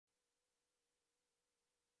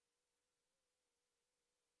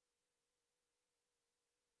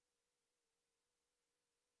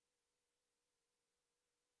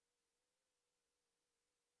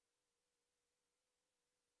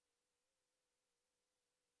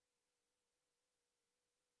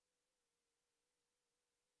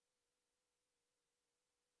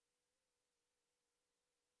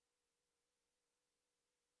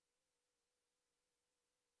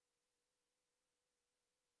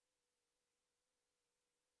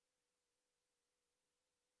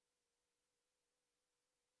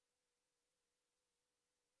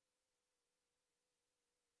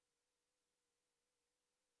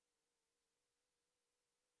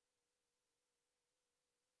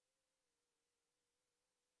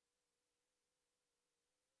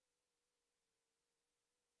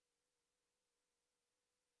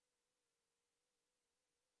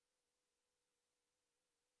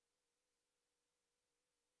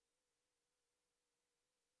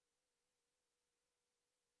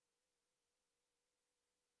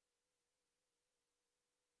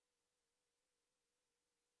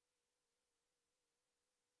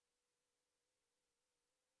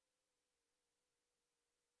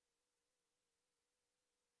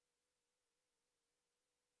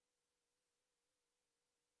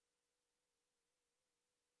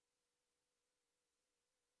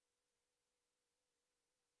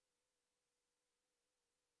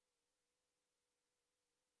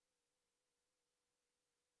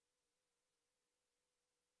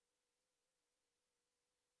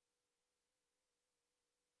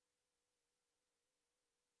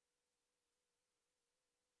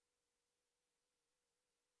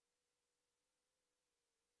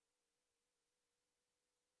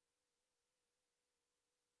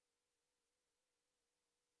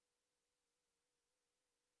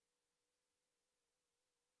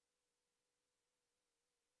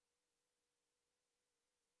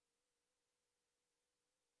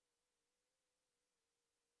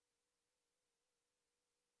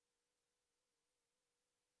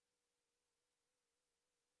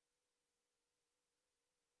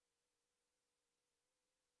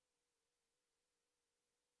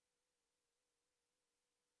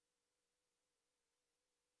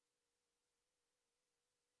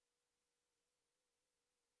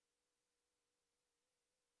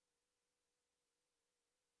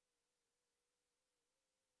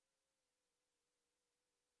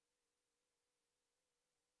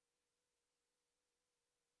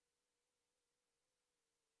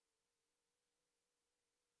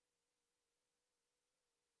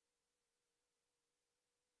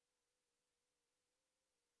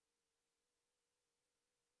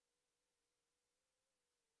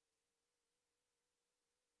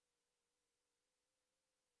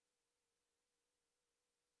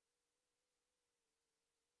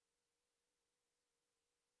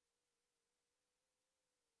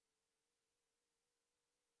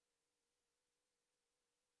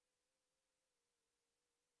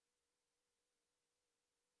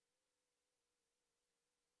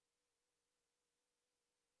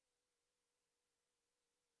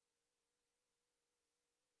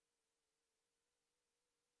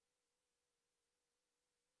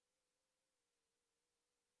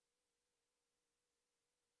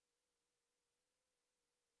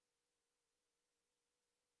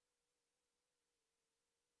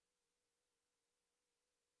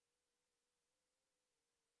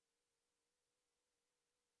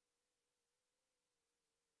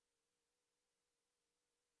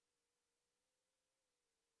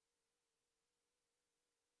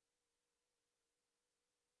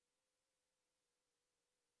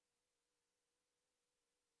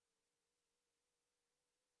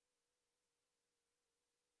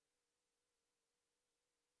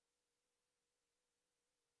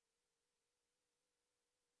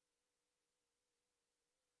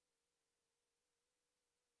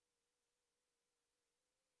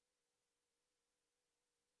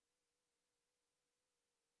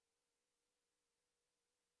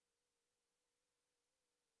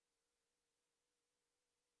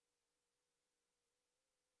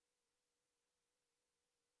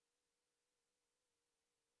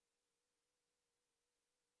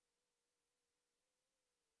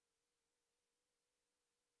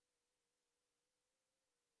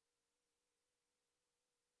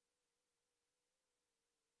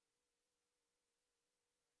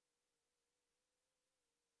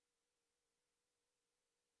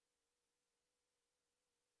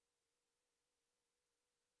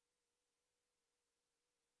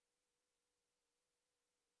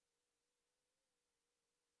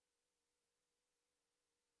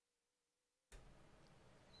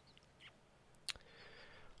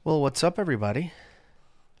Well, what's up, everybody?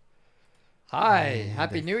 Hi, And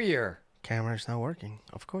Happy the New Year, camera's not working,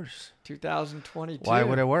 of course. 2022. Why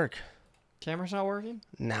would it work? Camera's not working?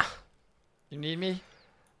 Nah. You need me?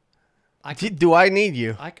 I Do, could do I need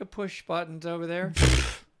you? I could push buttons over there.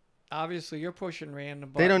 Obviously, you're pushing random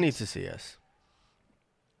They buttons. don't need to see us.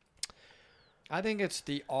 I think it's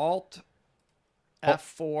the Alt Oh.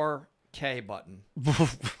 F4K button.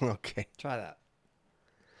 Okay. Try that.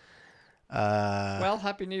 Uh, Well,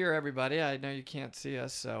 Happy New Year, everybody. I know you can't see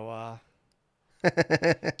us, so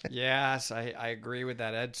yes, I agree with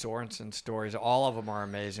that Ed Sorensen stories. All of them are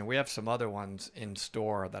amazing. We have some other ones in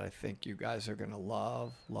store that I think you guys are gonna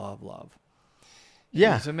love, love, love.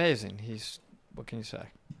 yeah. He's amazing. What can you say?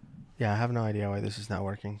 Yeah, I have no idea why this is not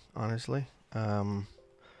working, honestly.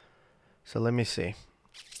 So let me see.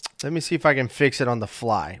 Let me see if I can fix it on the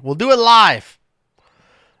fly. We'll do it live.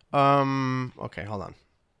 Okay, hold on.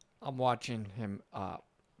 I'm watching him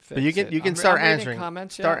fix But you can it. you can I'm start reading answering.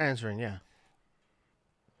 comments, Start yeah. answering, yeah.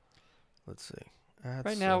 Let's see.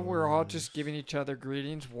 Right now, we're all just giving each other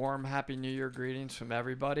greetings, warm Happy New Year greetings from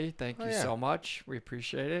everybody. Thank Oh, you yeah. so much. We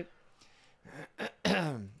appreciate it.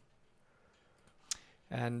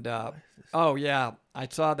 And oh yeah, I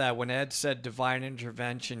saw that when Ed said divine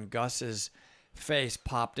intervention, Gus's face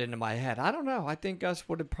popped into my head. I don't know. I think Gus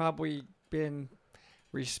would have probably been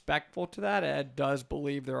respectful to that. Ed does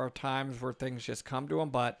believe there are times where things just come to him,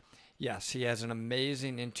 but yes, he has an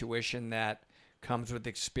amazing intuition that comes with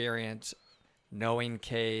experience, knowing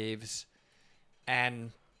caves,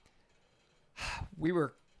 and we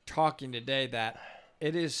were talking today that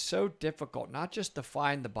it is so difficult not just to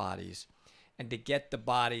find the bodies and to get the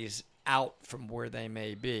bodies out from where they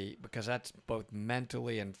may be, because that's both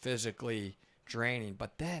mentally and physically draining,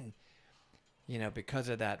 but then because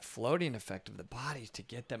of that floating effect of the bodies, to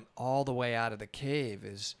get them all the way out of the cave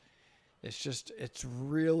it's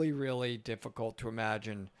really, really difficult to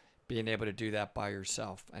imagine being able to do that by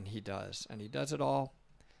yourself. And he does. And he does it all,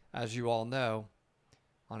 as you all know,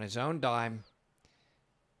 on his own dime,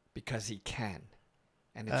 because he can.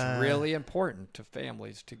 And it's really important to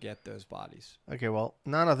families to get those bodies. Okay, well,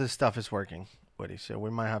 none of this stuff is working, Woody, so we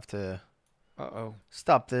might have to Uh-oh.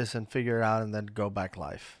 stop this and figure it out and then go back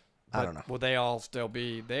live. I don't know. Will they all still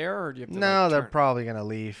be there, or do you have to No, they're turn? probably gonna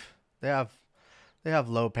leave. They have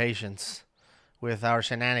low patience with our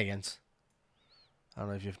shenanigans. I don't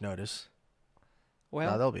know if you've noticed. Well,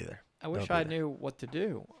 No, they'll be there. I wish They'll I be there. knew what to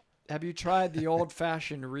do. Have you tried the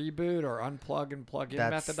old-fashioned reboot or unplug and plug in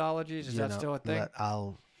That's, methodologies? Is that still a thing?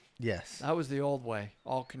 Yes. That was the old way.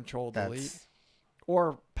 All control delete. That's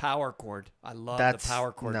Or power cord. I love the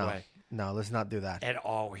power cord no, way. no. Let's not do that. It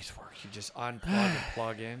always works. You just unplug and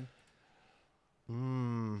plug in.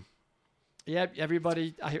 Yeah,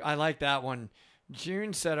 everybody, I like that one.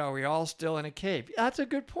 June said, are we all still in a cave? That's a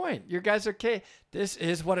good point. You guys are cave. This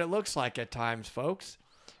is what it looks like at times, folks.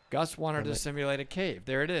 Gus wanted to simulate a cave.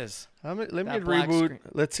 There it is. Let me That black reboot. screen.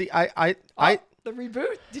 Let's see. The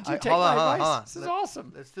reboot. Did you take hold on, my hold on, advice? hold on. This is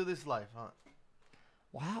awesome. Let's do this live. Huh?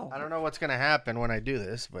 Wow. I don't know what's gonna happen when I do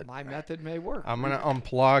this, but My method may work. I'm gonna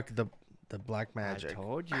unplug the black magic. I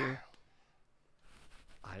told you.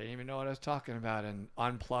 I didn't even know what I was talking about, and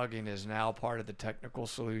unplugging is now part of the technical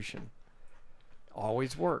solution.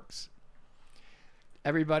 Always works.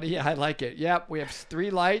 Everybody, I like it. Yep, we have 3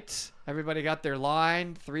 lights. Everybody got their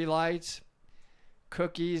line, 3 lights,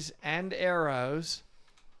 cookies, and arrows.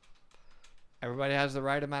 Everybody has the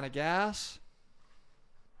right amount of gas.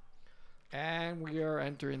 And we are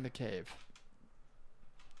entering the cave.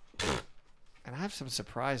 And I have some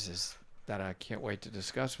surprises that I can't wait to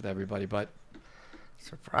discuss with everybody, but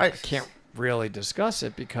Surprise! I can't really discuss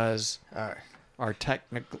it because All right.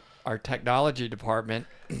 our technology department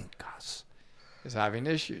gosh, is having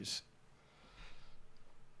issues.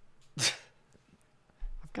 I've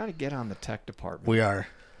got to get on the tech department. We are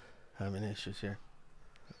having issues here.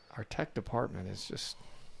 Our tech department is just,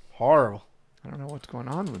 Horrible. I don't know what's going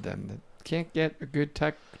on with them. They can't get a good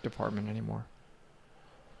tech department anymore.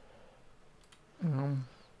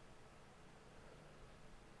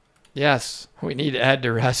 Yes, we need Ed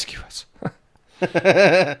to rescue us.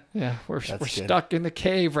 Yeah, we're That's good. stuck in the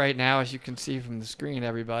cave right now, as you can see from the screen,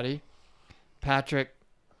 everybody. Patrick,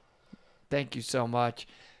 thank you so much.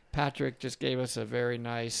 Patrick just gave us a very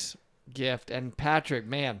nice gift. And Patrick,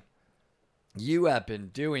 man, you have been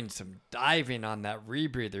doing some diving on that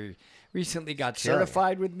rebreather. He recently got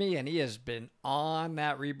certified with me, and he has been on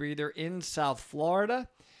that rebreather in South Florida,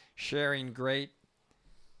 sharing great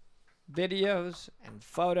videos and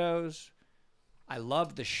photos. I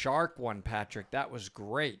love the shark one, Patrick. That was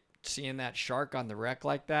great. Seeing that shark on the wreck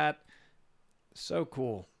like that. So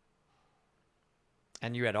cool.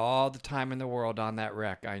 And you had all the time in the world on that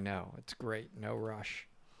wreck. I know. It's great. No rush.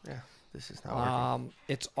 Yeah, this is not working.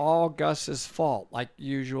 It's all Gus's fault, like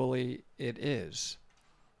usually it is.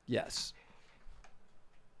 Yes.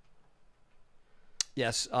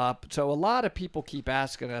 Yes. So a lot of people keep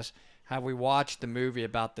asking us, have we watched the movie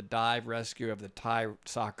about the dive rescue of the Thai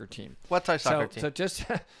soccer team? What Thai soccer team? So just,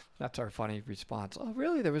 that's our funny response. Oh,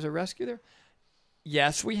 really? There was a rescue there?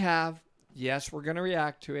 Yes, we have. Yes, we're going to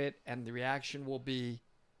react to it, and the reaction will be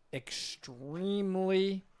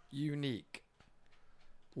extremely unique.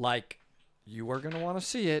 Like, you are going to want to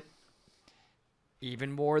see it.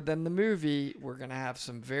 Even more than the movie, we're going to have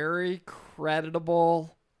some very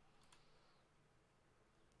creditable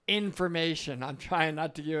information. I'm trying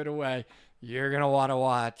not to give it away. You're going to want to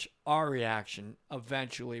watch our reaction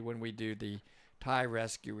eventually when we do the Thai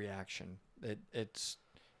rescue reaction. It's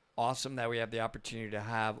awesome that we have the opportunity to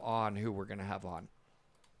have on who we're going to have on.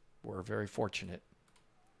 We're very fortunate.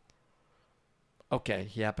 Okay,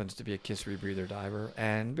 he happens to be a kiss rebreather diver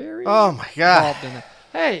and very Oh my God. involved in it.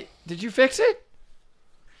 Hey, did you fix it?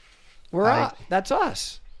 We're on. That's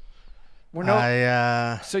us. We're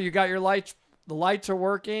no. So you got your lights. The lights are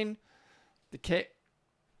working. The cave.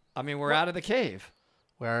 I mean, we're out of the cave.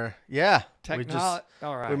 Yeah.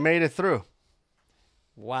 All right. We made it through.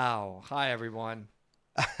 Wow. Hi, everyone.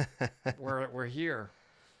 We're here.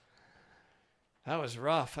 That was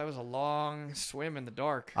rough. That was a long swim in the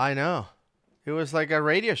dark. I know. It was like a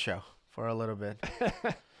radio show for a little bit.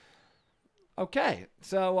 Okay.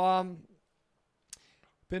 So,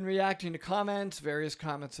 been reacting to comments. Various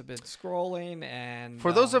comments have been scrolling. And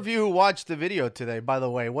for those of you who watched the video today, by the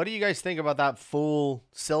way, what do you guys think about that full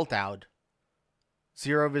silt out,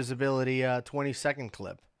 zero visibility 20-second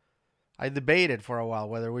clip? I debated for a while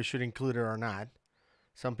whether we should include it or not.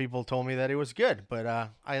 Some people told me that it was good, but I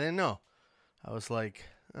didn't know. I was like,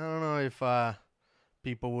 I don't know if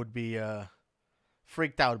people would be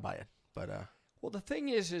freaked out by it. But well, the thing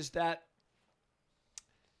is that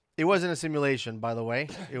it wasn't a simulation, by the way.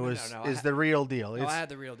 It was the real deal. No, I had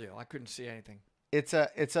the real deal. I couldn't see anything. It's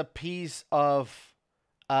a piece of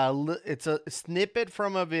it's a snippet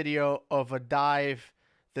from a video of a dive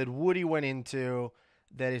that Woody went into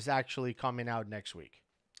that is actually coming out next week.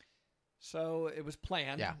 So it was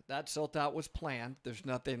planned. Yeah. That silt out was planned. There's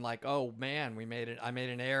nothing like, oh man, I made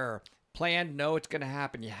an error. Planned, no, it's going to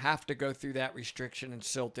happen. You have to go through that restriction and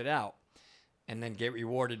silt it out and then get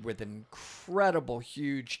rewarded with an incredible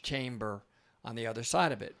huge chamber on the other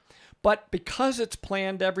side of it. But because it's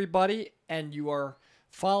planned, everybody, and you are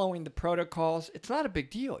following the protocols, it's not a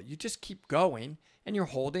big deal. You just keep going and you're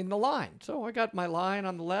holding the line. So I got my line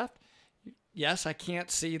on the left. Yes, I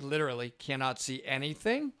literally cannot see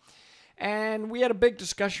anything. And we had a big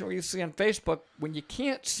discussion recently on Facebook. When you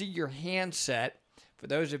can't see your handset, for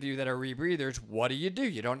those of you that are rebreathers, what do?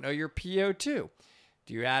 You don't know your PO2.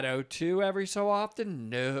 Do you add O2 every so often?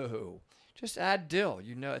 No. Just add dill.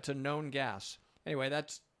 You know it's a known gas. Anyway,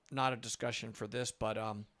 that's not a discussion for this, but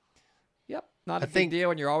yep, not a big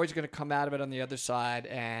deal. And you're always going to come out of it on the other side,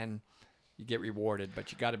 and you get rewarded.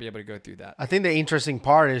 But you got to be able to go through that. I think the interesting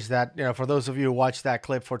part is that, for those of you who watched that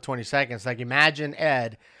clip for 20 seconds, like imagine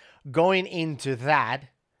Ed going into that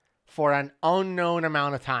for an unknown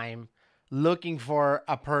amount of time, looking for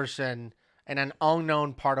a person in an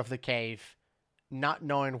unknown part of the cave, not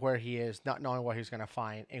knowing where he is, not knowing what he's going to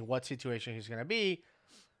find, in what situation he's going to be.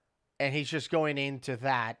 And he's just going into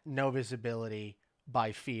that, no visibility,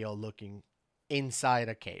 by feel, looking inside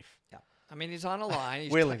a cave. Yeah. I mean, he's on a line.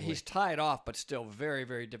 He's tied off, but still very,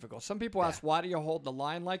 very difficult. Some people ask, why do you hold the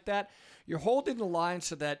line like that? You're holding the line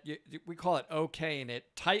so that we call it okaying it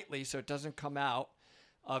tightly so it doesn't come out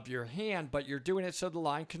of your hand, but you're doing it so the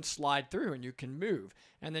line can slide through and you can move.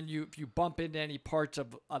 And then if you bump into any parts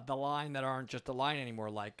of the line that aren't just a line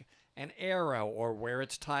anymore, like an arrow or where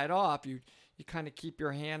it's tied off, you kind of keep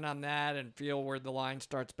your hand on that and feel where the line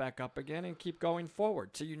starts back up again and keep going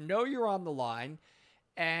forward. So you know you're on the line,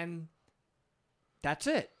 and that's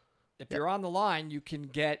it. If you're on the line, you can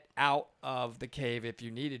get out of the cave if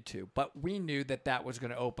you needed to. But we knew that was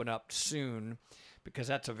going to open up soon because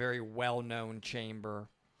that's a very well-known chamber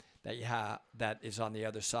that you have that is on the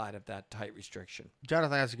other side of that tight restriction.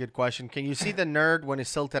 Jonathan, that's a good question. Can you see the nerd when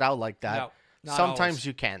it's silted out like that? No, not sometimes always.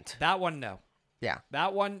 You can't. That one, no. Yeah.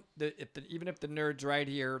 That one, even if the nerd's right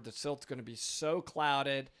here, the silt's going to be so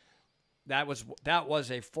clouded. That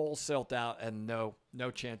was a full silt out, and no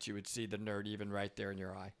chance you would see the nerd even right there in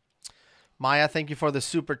your eye. Maya, thank you for the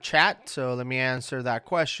super chat. So let me answer that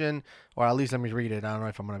question, or at least let me read it. I don't know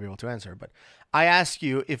if I'm going to be able to answer, but I ask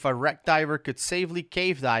you if a wreck diver could safely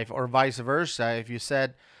cave dive or vice versa. If you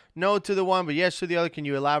said No to the one, but yes to the other. Can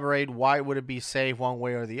you elaborate? Why would it be safe one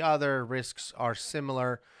way or the other? Risks are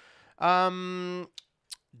similar. Um,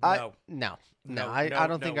 No. I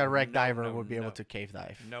don't think a wreck diver would be able no. to cave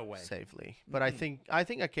dive No way. safely. But I think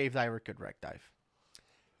a cave diver could wreck dive.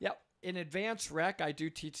 Yep. In advanced rec, I do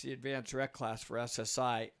teach the advanced rec class for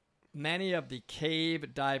SSI. Many of the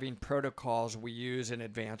cave diving protocols we use in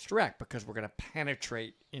advanced rec because we're going to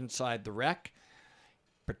penetrate inside the wreck,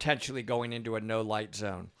 potentially going into a no light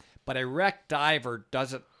zone. But a wreck diver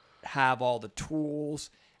doesn't have all the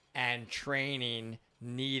tools and training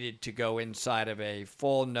needed to go inside of a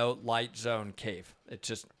full no light zone cave. It's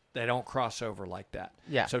just they don't cross over like that.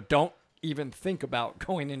 Yeah. So don't even think about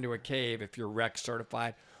going into a cave if you're rec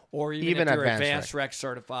certified, or even if you're advanced rec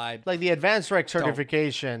certified. Like the advanced rec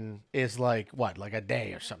certification is like what, like a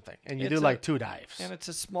day or something, and you do like 2 dives. And it's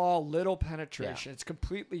a small little penetration. Yeah. It's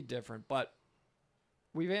completely different, but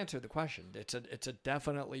we've answered the question. It's a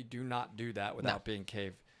definitely do not do that without being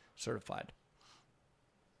cave certified.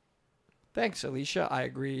 Thanks, Alicia. I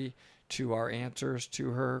agree to our answers to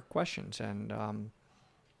her questions, and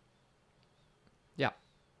yeah,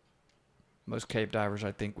 most cave divers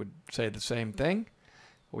I think would say the same thing.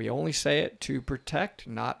 We only say it to protect,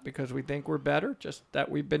 not because we think we're better, just that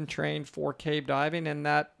we've been trained for cave diving and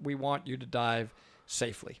that we want you to dive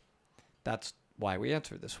safely. That's why we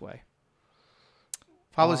answer this way.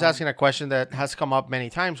 Paolo's asking a question that has come up many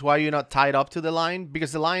times. Why are you not tied up to the line?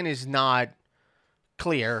 Because the line is not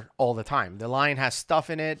clear all the time. The line has stuff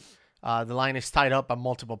in it. The line is tied up at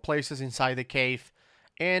multiple places inside the cave.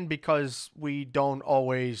 And because we don't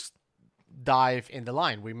always dive in the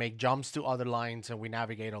line, we make jumps to other lines and we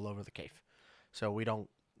navigate all over the cave, so we don't.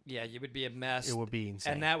 Yeah, you would be a mess. It would be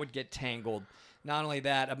insane, and that would get tangled. Not only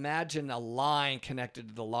that, imagine a line connected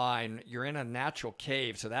to the line. You're in a natural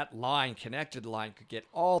cave, so that line connected to the line could get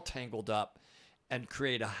all tangled up and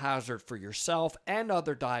create a hazard for yourself and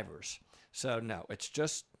other divers. So no, it's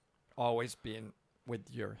just always being with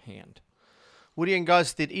your hand. Woody and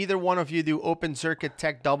Gus, did either one of you do open circuit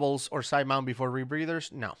tech doubles or side mount before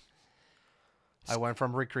rebreathers? No. I went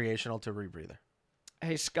from recreational to rebreather.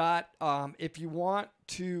 Hey, Scott, if you want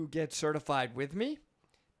to get certified with me,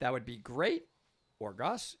 that would be great. Or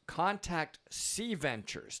Gus, contact Sea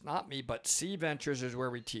Ventures. Not me, but Sea Ventures is where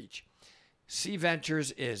we teach. Sea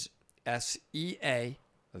Ventures is SEA,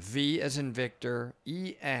 V as in Victor,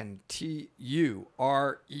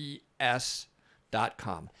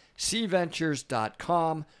 ENTURES.com.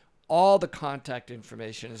 SeaVentures.com. All the contact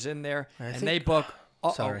information is in there. They book...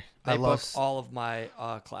 Sorry, I book all of my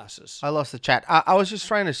classes. I lost the chat. I was just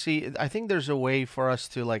trying to see. I think there's a way for us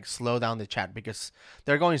to like slow down the chat because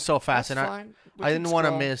they're going so fast, That's and fine. I didn't want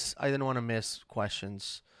to miss. I didn't want to miss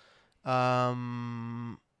questions.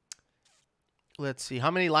 Let's see. How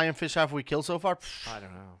many lionfish have we killed so far? I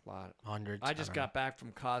don't know. A lot. Hundreds. I just got back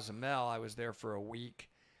from Cozumel. I was there for a week.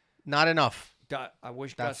 Not enough. I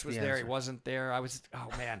wish Gus was there. He wasn't there. I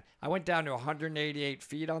went down to 188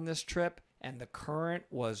 feet on this trip. And the current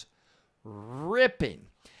was ripping.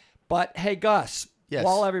 But, hey, Gus,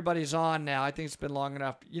 while everybody's on now, I think it's been long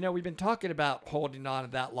enough. You know, we've been talking about holding on to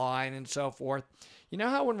that line and so forth. You know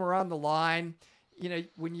how when we're on the line, you know,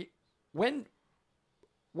 when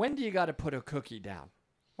do you got to put a cookie down?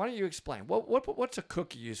 Why don't you explain? What's a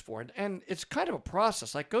cookie used for? And it's kind of a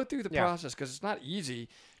process. Like, go through the process because it's not easy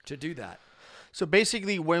to do that. So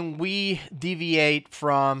basically, when we deviate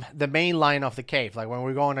from the main line of the cave, like when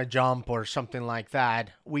we're going to jump or something like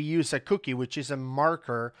that, we use a cookie, which is a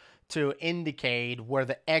marker to indicate where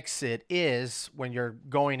the exit is when you're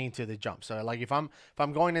going into the jump. So like if I'm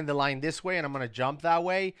going in the line this way and I'm going to jump that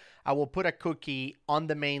way, I will put a cookie on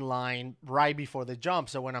the main line right before the jump.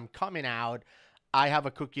 So when I'm coming out, I have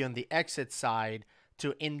a cookie on the exit side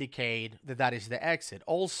to indicate that that is the exit.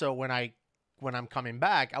 Also, when I'm coming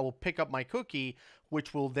back, I will pick up my cookie,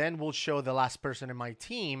 which will show the last person in my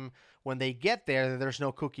team when they get there that there's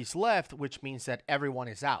no cookies left, which means that everyone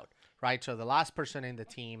is out, right? So the last person in the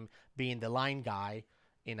team being the line guy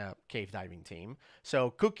in a cave diving team.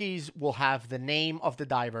 So cookies will have the name of the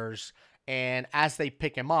divers, and as they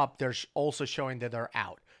pick them up, they're also showing that they're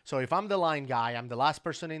out. So if I'm the line guy, I'm the last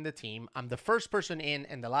person in the team, I'm the first person in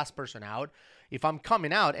and the last person out. If I'm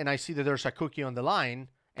coming out and I see that there's a cookie on the line,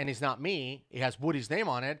 and it's not me, it has Woody's name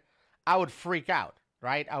on it, I would freak out,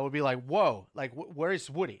 right? I would be like, whoa, like, where is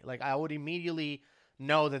Woody? Like, I would immediately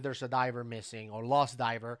know that there's a diver missing or lost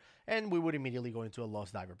diver, and we would immediately go into a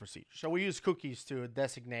lost diver procedure. So we use cookies to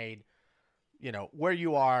designate, you know, where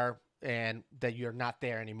you are and that you're not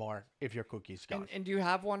there anymore if your cookie's gone. And do you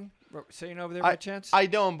have one sitting over there by chance? I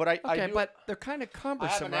don't, but I okay, do. but they're kind of I have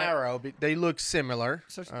cumbersome, an right? arrow. But they look similar.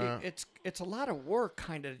 So it's a lot of work,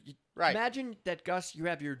 kind of. Right. Imagine that, Gus. You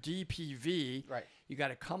have your DPV. Right. You got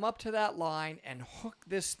to come up to that line and hook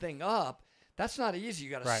this thing up. That's not easy.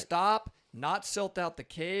 You got to Right. stop, not silt out the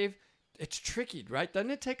cave. It's tricky, right?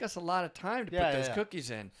 Doesn't it take us a lot of time to put those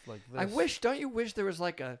cookies in? Like I this. wish. Don't you wish there was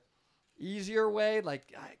like a easier way?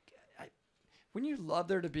 Like, wouldn't you love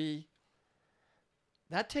there to be?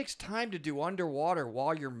 That takes time to do underwater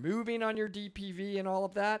while you're moving on your DPV and all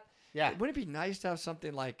of that. Yeah. Wouldn't it be nice to have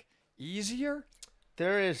something like easier?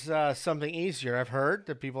 There is something easier I've heard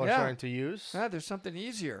that people are starting to use. Yeah, there's something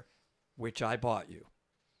easier, which I bought you.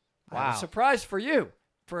 I Wow. have a surprise for you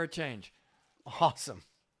for a change. Awesome.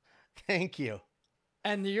 Thank you.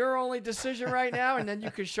 And your only decision right now, and then you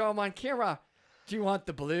can show them on camera. Do you want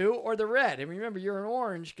the blue or the red? And remember, you're an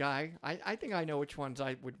orange guy. I think I know which ones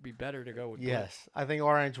I would be better to go with. Yes. I think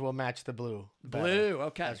orange will match the blue. better. Blue.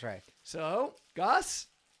 Okay. That's right. So, Gus,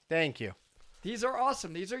 Thank you. these are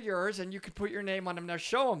awesome. These are yours, and you can put your name on them. Now,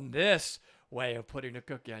 show them this way of putting a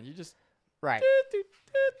cookie on. You just. Right.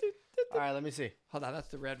 All right, let me see. Hold on, that's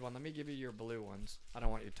the red one. Let me give you your blue ones. I don't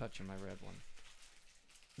want you touching my red one.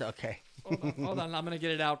 Okay. Hold on. I'm going to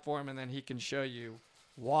get it out for him, and then he can show you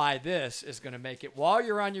why this is going to make it. While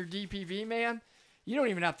you're on your DPV, man, you don't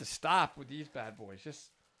even have to stop with these bad boys. Just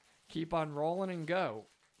keep on rolling and go.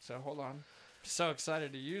 So hold on. So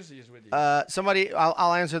excited to use these with you. Somebody,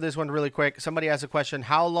 I'll answer this one really quick. Somebody asked a question.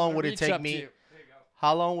 How long would it take me? There you go.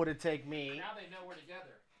 How long would it take me? Now they know we're together.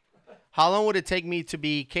 How long would it take me to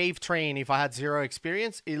be cave trained if I had zero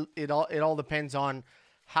experience? It all depends on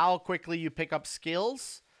how quickly you pick up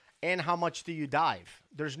skills and how much do you dive.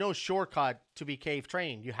 There's no shortcut to be cave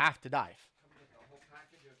trained. You have to dive.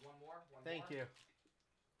 Thank you.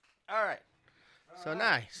 All right. So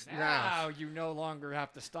nice. Now you no longer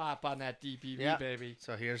have to stop on that DPV, Yeah. baby.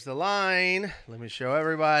 So here's the line. Let me show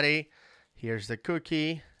everybody. Here's the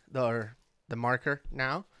cookie, or the marker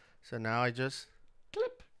now. So now I just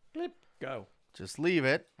Clip, go. leave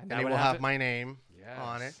it, And and that it would will have have it? my name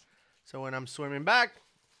on it. So when I'm swimming back,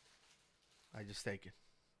 I just take it.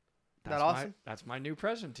 Is that awesome? That's my new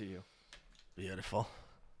present to you. Beautiful.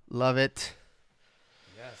 Love it.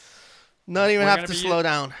 Yes. Not even We're have gonna to be slow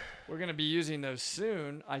down. We're going to be using those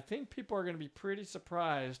soon. I think people are going to be pretty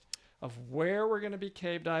surprised of where we're going to be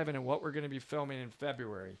cave diving and what we're going to be filming in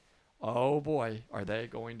February. Oh boy, are they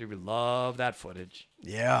going to love that footage.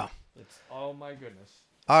 Yeah. Oh my goodness.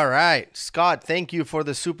 All right. Scott, thank you for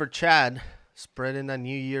the super chat. Spreading the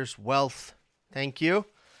New Year's wealth. Thank you.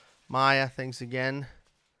 Maya, thanks again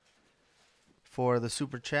for the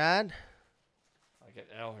super chat. I get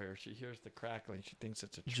Elle here. She hears the crackling. She thinks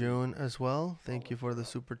it's a tree. June as well. Thank you for the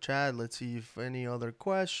super chat. Let's see if any other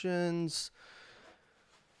questions.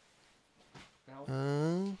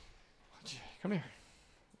 Come here.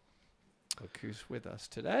 Look who's with us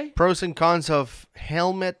today. Pros and cons of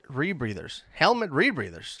helmet rebreathers. Helmet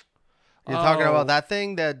rebreathers. You're talking about that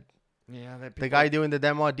thing that the guy doing the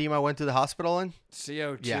demo at DEMA went to the hospital in?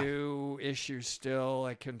 CO2 issue still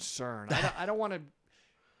a concern. I don't want to.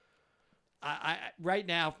 I right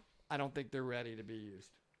now, I don't think they're ready to be used.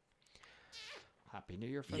 Happy New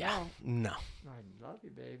Year for now. No. I love you,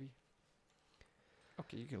 baby.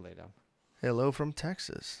 Okay, you can lay down. Hello from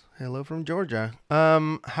Texas. Hello from Georgia.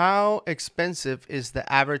 How expensive is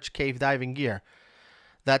the average cave diving gear?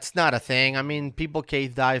 That's not a thing. I mean, people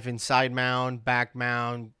cave dive in side mount, back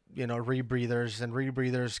mount, rebreathers, and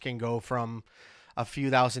rebreathers can go from a few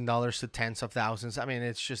 $1,000s to tens of thousands. I mean,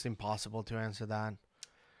 it's just impossible to answer that.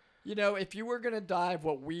 If you were going to dive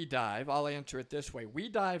what we dive, I'll answer it this way. We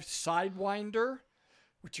dive Sidewinder,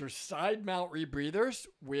 which are side mount rebreathers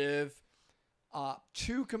with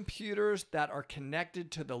 2 computers that are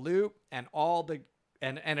connected to the loop and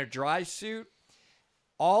and a dry suit.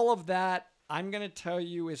 All of that, I'm going to tell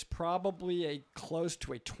you, is probably close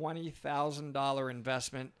to a $20,000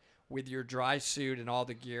 investment with your dry suit and all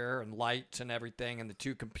the gear and lights and everything and the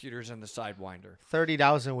 2 computers and the Sidewinder.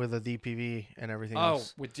 30,000 with a DPV and everything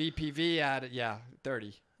else. Oh, with DPV added,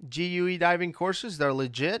 30. GUE diving courses, they're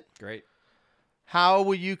legit. Great. How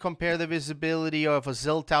would you compare the visibility of a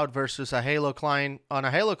Zilt out versus a Halo Climb? On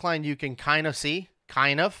a Halo Climb, you can kind of see.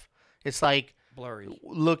 It's like blurry,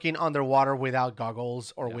 looking underwater without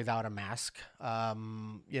goggles or without a mask.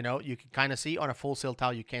 You can kind of see. On a full Zilt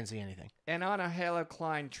out, you can't see anything. And on a Halo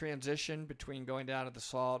Climb transition between going down to the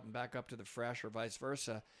salt and back up to the fresh or vice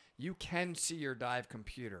versa, you can see your dive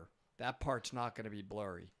computer. That part's not going to be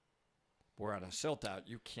blurry. Where on a Zilt out,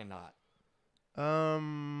 you cannot.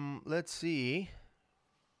 Let's see.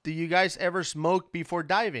 Do you guys ever smoke before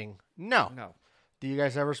diving? No. No. Do you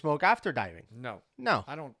guys ever smoke after diving? No. No.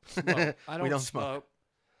 I don't smoke. I We don't don't smoke. smoke.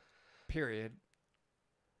 Period.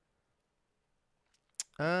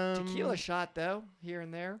 Tequila shot though, here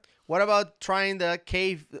and there. What about trying the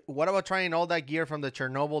cave? What about trying all that gear from the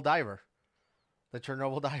Chernobyl diver? The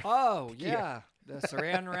Chernobyl diver. Oh gear. yeah, the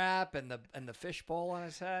saran wrap and the fishbowl on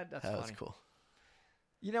his head. That's That funny. was cool.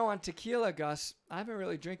 You know, on tequila, Gus, I haven't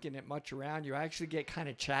really drinking it much around you. I actually get kind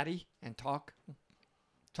of chatty and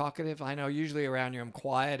talkative. I know usually around you I'm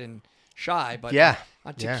quiet and shy, but Yeah.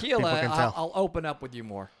 on Yeah, tequila, people can tell. I'll open up with you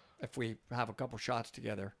more if we have a couple shots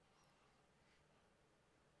together.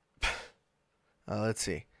 Let's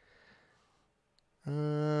see.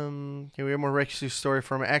 Can we hear more rescue story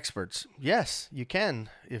from experts? Yes, you can.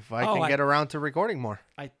 If I can get around to recording more.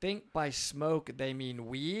 I think by smoke they mean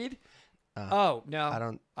weed. No, I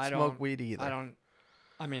don't smoke weed either.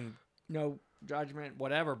 I mean, no judgment,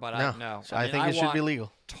 whatever. But No. I know. So I think it should be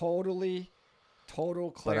legal. Total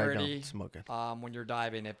clarity. But I don't smoke it. When you're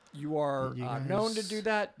diving, if you are You guys known to do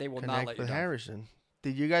that, they will not Connect let you with dive. Harrison.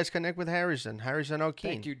 Did you guys connect with Harrison? Harrison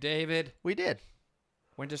O'Keen. Thank you, David. We did.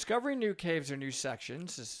 When discovering new caves or new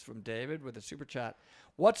sections, this is from David with a super chat.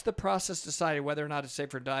 What's the process deciding whether or not it's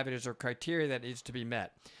safe for diving? Is there criteria that needs to be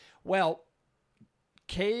met? Well,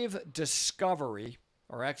 cave discovery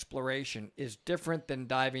or exploration is different than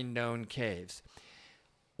diving known caves.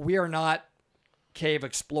 We are not cave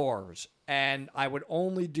explorers, and I would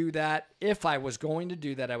only do that if I was going to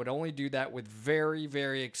do that. I would only do that with very,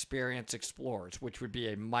 very experienced explorers, which would be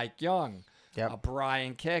a Mike Young, a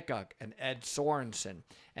Brian Kikuk, an Ed Sorensen.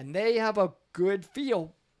 And they have a good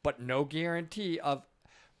feel, but no guarantee of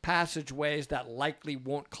passageways that likely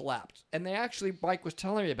won't collapse. And they actually, Mike was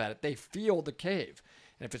telling me about it, they feel the cave.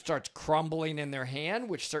 And if it starts crumbling in their hand,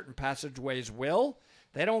 which certain passageways will,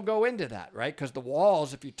 they don't go into that, right? Because the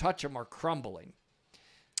walls, if you touch them, are crumbling.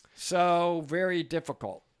 So, very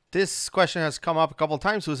difficult. This question has come up a couple of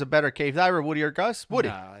times. Who's a better cave diver, Woody or Gus? Woody.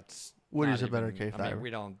 No, it's Woody's not a better even- cave I diver. mean, we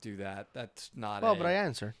don't do that. That's not Well, but I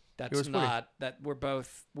answered. That's was Woody. not that we're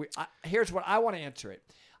both. Here's what I want to answer it.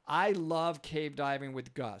 I love cave diving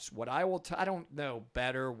with Gus. What I will, I don't know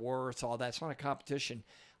better, worse, all that. It's not a competition.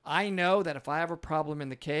 I know that if I have a problem in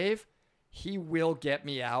the cave, he will get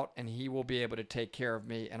me out and he will be able to take care of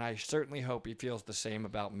me. And I certainly hope he feels the same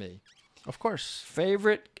about me. Of course.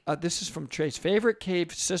 Favorite, this is from Trace. Favorite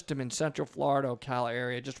cave system in Central Florida, Ocala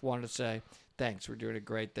area. Just wanted to say thanks. We're doing a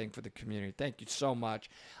great thing for the community. Thank you so much.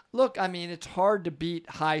 Look, I mean, it's hard to beat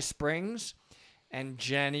High Springs and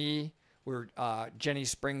Jenny, where Jenny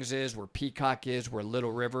Springs is, where Peacock is, where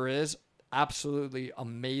Little River is. Absolutely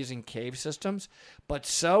amazing cave systems. But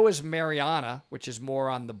so is Mariana, which is more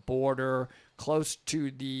on the border, close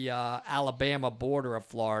to the Alabama border of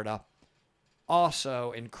Florida.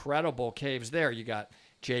 Also, incredible caves there. You got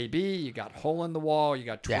JB, you got Hole in the Wall, you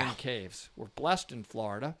got Twin Caves. We're blessed in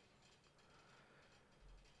Florida.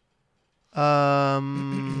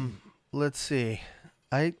 Let's see.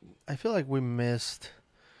 I feel like we missed.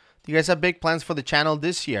 Do you guys have big plans for the channel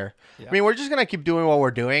this year? Yeah. I mean, we're just gonna keep doing what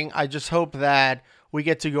we're doing. I just hope that we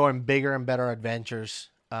get to go on bigger and better adventures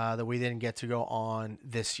that we didn't get to go on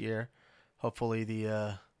this year. Hopefully,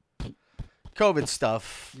 the COVID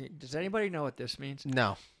stuff. Does anybody know what this means?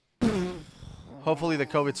 No. Hopefully, the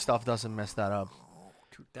COVID stuff doesn't mess that up.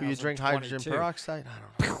 Do you drink hydrogen 2022. peroxide?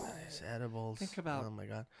 I don't know. It's edibles. Think about Oh my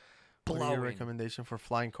god. What are your blowing. recommendation for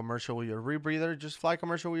flying commercial with your rebreather? Just fly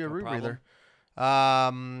commercial with your No rebreather.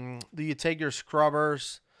 problem. Do you take your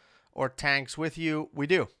scrubbers or tanks with you? We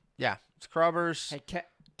do. Yeah, scrubbers. Hey,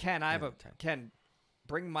 Ken, I have Yeah, a Ken.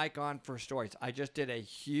 Bring Mike on for stories. I just did a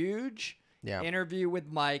huge Yeah. interview with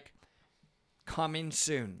Mike. Coming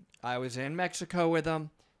soon. I was in Mexico with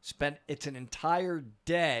him. It's an entire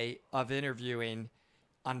day of interviewing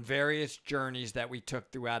on various journeys that we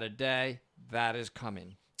took throughout a day. That is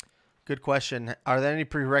coming. Good question. Are there any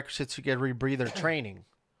prerequisites to get rebreather training?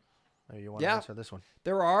 Maybe you want to Yeah. answer this one.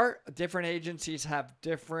 There are different agencies have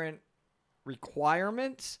different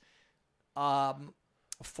requirements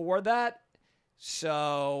for that.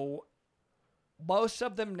 So most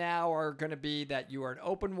of them now are going to be that you are an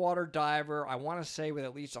open water diver, I want to say with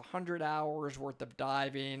at least 100 hours worth of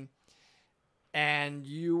diving, and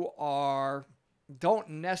you don't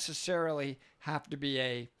necessarily have to be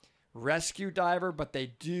a rescue diver, but they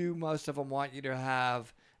do, most of them want you to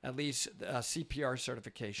have at least a CPR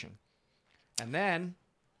certification. And then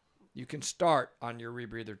you can start on your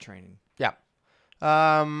rebreather training. Yeah.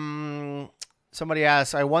 Somebody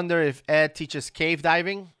asked, I wonder if Ed teaches cave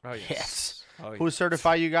diving. Oh, yes. Oh, Who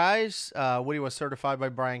certified you guys? Woody was certified by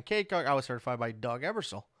Brian Kikuk. I was certified by Doug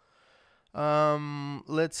Eversole.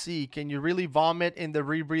 Let's see. Can you really vomit in the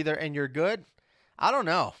rebreather and you're good? I don't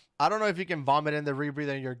know. I don't know if you can vomit in the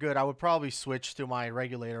rebreather and you're good. I would probably switch to my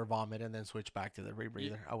regulator vomit and then switch back to the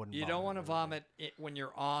rebreather. I wouldn't. You don't want to vomit when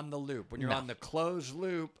you're on the loop. When you're No. on the closed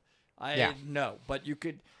loop, Yeah. no. But you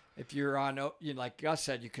could, if you're on, like Gus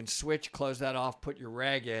said, you can switch, close that off, put your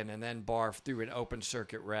rag in, and then barf through an open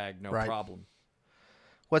circuit rag. No Right. problem.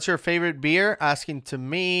 What's your favorite beer? Asking to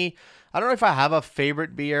me. I don't know if I have a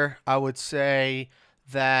favorite beer. I would say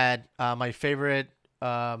that my favorite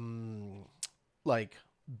like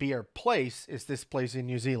beer place is this place in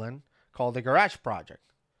New Zealand called the Garage Project.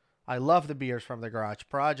 I love the beers from the Garage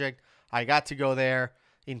Project. I got to go there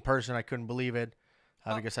in person. I couldn't believe it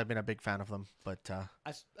because I've been a big fan of them. But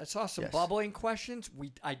I saw some yes. bubbling questions.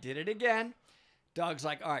 I did it again. Doug's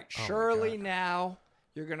like, all right, Oh my surely God. now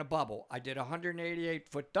you're going to bubble. I did a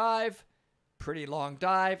 188-foot dive, pretty long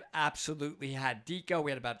dive, absolutely had deco.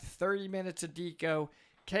 We had about 30 minutes of deco,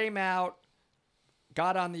 came out,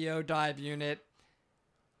 got on the O-dive unit.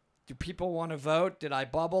 Do people want to vote? Did I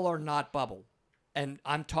bubble or not bubble? And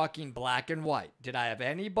I'm talking black and white. Did I have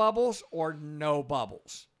any bubbles or no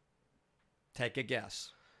bubbles? Take a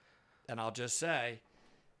guess. And I'll just say,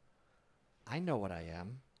 I know what I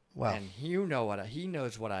am. Well, And he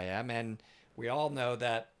knows what I am. And we all know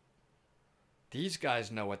that these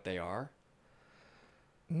guys know what they are.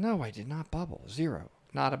 No, I did not bubble. Zero.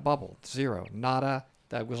 Not a bubble. Zero. Not a.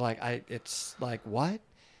 That was like, it's like, what?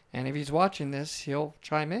 And if he's watching this, he'll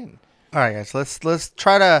chime in. all right, guys. Let's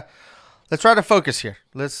try to focus here.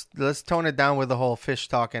 Let's tone it down with the whole fish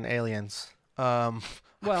talk and aliens. I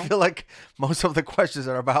Well, feel like most of the questions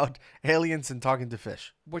are about aliens and talking to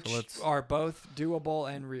fish. which So are both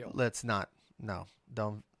doable and real. let's not. No,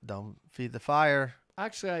 don't feed the fire.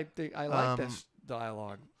 Actually, I think I like this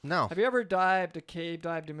dialogue. No. Have you ever cave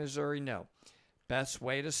dived in Missouri? No. Best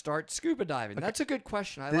way to start scuba diving. Okay. That's a good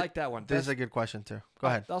question. I like that one. This is a good question too. Go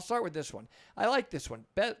ahead. I'll start with this one. I like this one.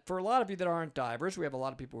 For a lot of you that aren't divers, we have a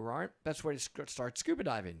lot of people who aren't. Best way to start scuba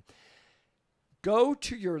diving. Go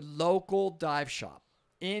to your local dive shop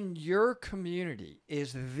in your community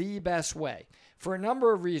is the best way for a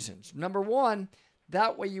number of reasons. Number one,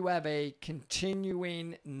 that way you have a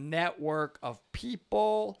continuing network of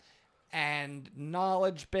people and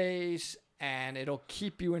knowledge base, and it'll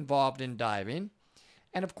keep you involved in diving.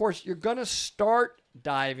 And of course, you're going to start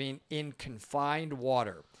diving in confined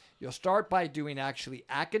water. You'll start by doing actually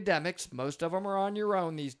academics. Most of them are on your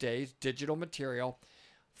own these days, digital material,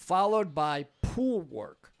 followed by pool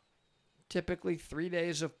work. Typically 3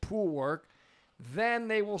 days of pool work. Then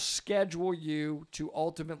they will schedule you to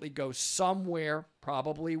ultimately go somewhere,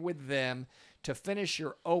 probably with them, to finish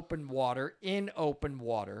your open water in open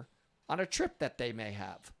water on a trip that they may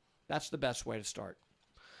have. That's the best way to start.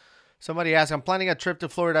 Somebody asked, I'm planning a trip to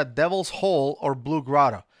Florida, Devil's Hole or Blue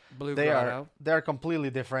Grotto. Blue Grotto. They're completely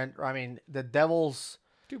different. I mean, the Devil's...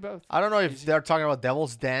 Do both. I don't know if they're talking about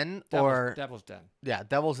Devil's Den or... Devil's Den. Yeah,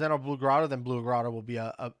 Devil's Den or Blue Grotto. Then Blue Grotto will be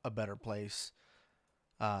a better place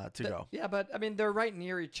to go. Yeah, but I mean, they're right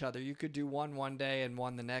near each other. You could do one day and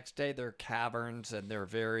one the next day. They're caverns and they're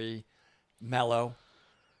very mellow.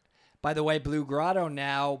 By the way, Blue Grotto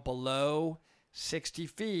now below 60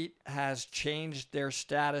 feet has changed their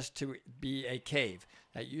status to be a cave.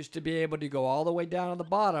 That used to be able to go all the way down to the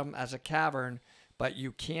bottom as a cavern, but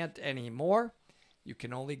you can't anymore. You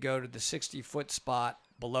can only go to the 60-foot spot.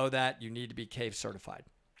 Below that, you need to be cave certified.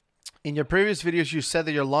 In your previous videos, you said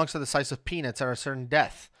that your lungs are the size of peanuts at a certain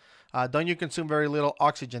depth. Don't you consume very little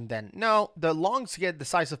oxygen then? No, the lungs get the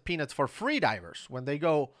size of peanuts for free divers. When they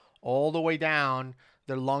go all the way down,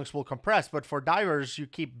 their lungs will compress. But for divers, you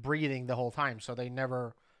keep breathing the whole time, so they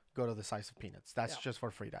never go to the size of peanuts. That's just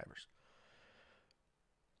for free divers.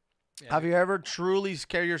 Yeah. Have you ever truly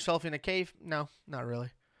scared yourself in a cave? No, not really.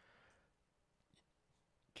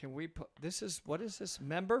 Can we put what is this?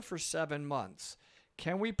 Member for 7 months.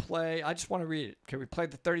 Can we play? I just want to read it. Can we play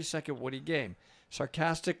the 30-second Woody game?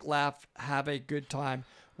 Sarcastic laugh. Have a good time.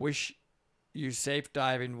 Wish you safe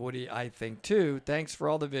diving, Woody. I think too. Thanks for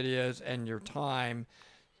all the videos and your time.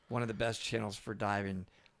 One of the best channels for diving.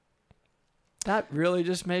 That really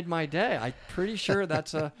just made my day. I'm pretty sure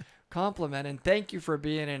that's a compliment. And thank you for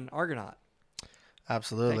being an Argonaut.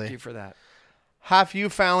 Absolutely. Thank you for that. Have you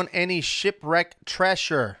found any shipwreck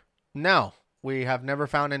treasure? No, we have never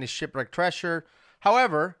found any shipwreck treasure.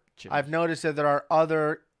 However, I've noticed that there are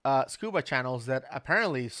other scuba channels that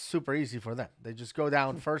apparently is super easy for them. They just go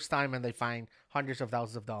down first time and they find hundreds of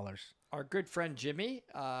thousands of dollars. Our good friend Jimmy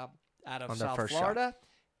out of On their South first Florida,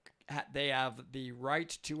 they have the right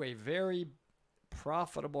to a very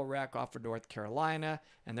profitable wreck off of North Carolina,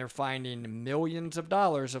 and they're finding millions of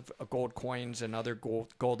dollars of gold coins and other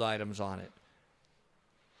gold items on it.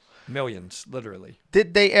 Millions, literally.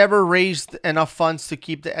 Did they ever raise enough funds to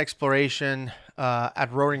keep the exploration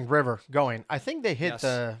at Roaring River going? I think they hit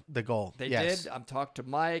the goal. They did. I'm talking to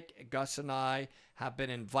Mike. Gus and I have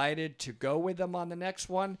been invited to go with them on the next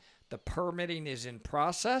one. The permitting is in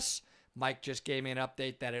process. Mike just gave me an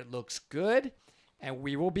update that it looks good, and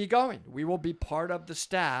we will be going. We will be part of the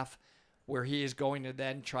staff where he is going to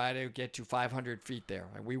then try to get to 500 feet there,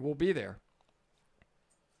 and we will be there.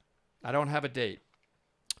 I don't have a date,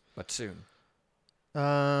 but soon.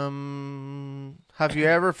 Have you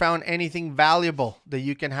ever found anything valuable that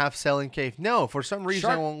you can have sell in cave? No, for some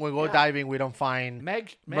reason when we go diving, we don't find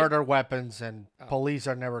murder weapons, and police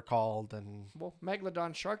are never called. And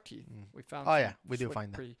Megalodon shark teeth. We found. Oh yeah, we do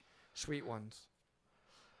find pretty sweet ones.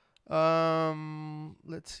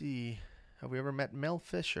 Let's see. Have we ever met Mel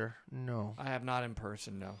Fisher? No. I have not in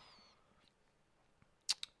person. No.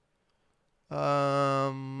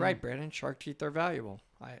 Right, Brandon. Shark teeth are valuable.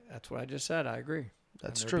 That's what I just said. I agree.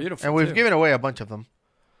 That's true. Beautiful, and we've given away a bunch of them.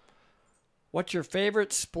 What's your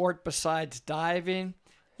favorite sport besides diving?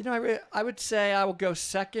 You know, I would say I will go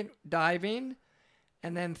second diving,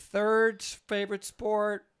 and then third favorite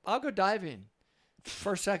sport, I'll go diving.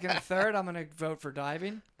 First, second, and third, I'm going to vote for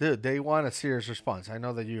diving. Dude, they want a serious response. I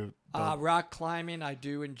know that you don't. Rock climbing, I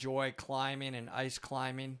do enjoy climbing and ice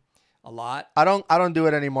climbing a lot. I don't do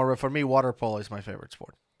it anymore, but for me, water polo is my favorite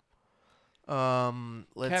sport.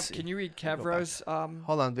 Let's see. Can you read Kevro's?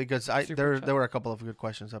 Hold on, because there were a couple of good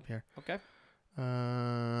questions up here. Okay.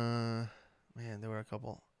 Man, there were a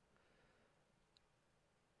couple.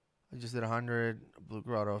 I just did 100 Blue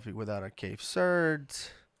Grotto without a cave cert.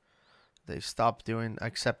 They stopped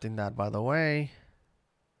accepting that, by the way.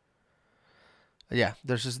 Yeah,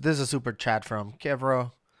 this is a super chat from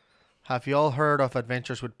Kevro. Have you all heard of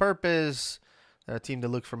Adventures with Purpose? They're a team that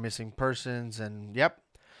looks for missing persons, and yep.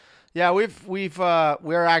 Yeah,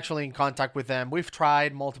 we're actually in contact with them. We've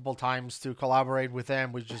tried multiple times to collaborate with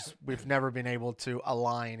them. We've never been able to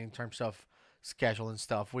align in terms of schedule and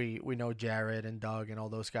stuff. We know Jared and Doug and all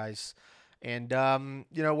those guys, and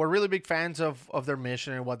we're really big fans of their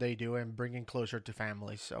mission and what they do and bringing closer to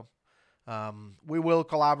families. So we will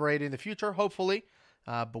collaborate in the future, hopefully,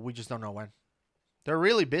 but we just don't know when. They're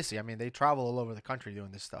really busy. I mean, they travel all over the country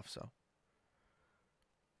doing this stuff. So.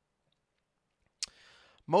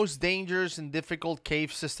 Most dangerous and difficult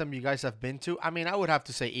cave system you guys have been to? I mean, I would have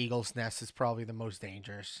to say Eagle's Nest is probably the most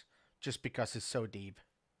dangerous, just because it's so deep.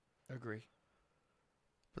 Agree.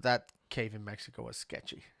 But that cave in Mexico was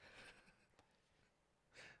sketchy.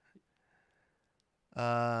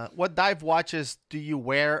 What dive watches do you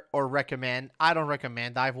wear or recommend? I don't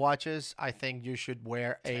recommend dive watches. I think you should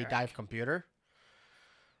wear a dive computer.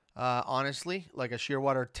 Honestly, like a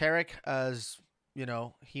Shearwater Tarek, as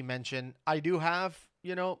he mentioned. I do have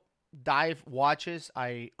dive watches.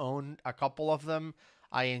 I own a couple of them.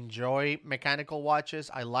 I enjoy mechanical watches.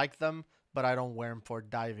 I like them, but I don't wear them for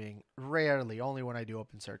diving. Rarely, only when I do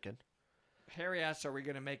open circuit. Harry asks, are we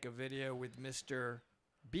going to make a video with Mr.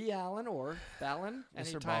 B. Allen or Fallon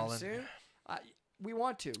anytime soon? We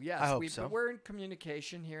want to, yes. I hope so. But we're in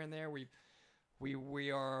communication here and there.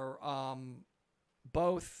 We are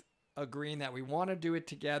both agreeing that we want to do it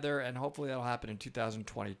together, and hopefully that'll happen in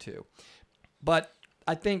 2022. But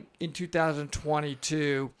I think in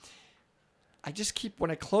 2022,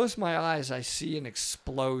 when I close my eyes, I see an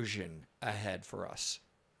explosion ahead for us.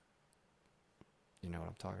 You know what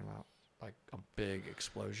I'm talking about? Like a big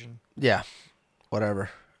explosion. Yeah,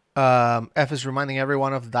 whatever. F is reminding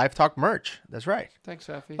everyone of the Dive Talk merch. That's right. Thanks,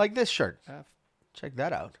 Effie. Like this shirt. F. Check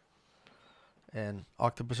that out. And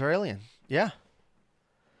Octopus or Alien. Yeah.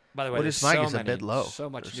 By the way, this mic is a bit low. So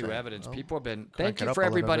much new evidence. People have been. Thank you for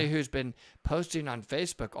everybody who's been posting on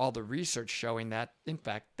Facebook all the research showing that, in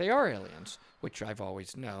fact, they are aliens, which I've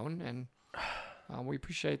always known, and we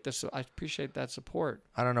appreciate this. I appreciate that support.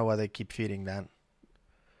 I don't know why they keep feeding that.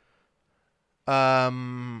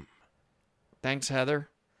 Thanks, Heather.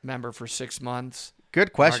 Member for 6 months.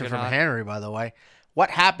 Good question from Henry, by the way. What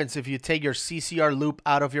happens if you take your CCR loop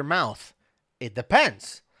out of your mouth? It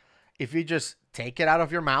depends. If you just take it out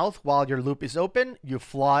of your mouth while your loop is open, you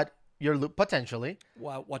flood your loop potentially.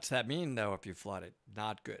 Well, what's that mean, though, if you flood it?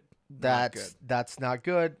 Not good. That's not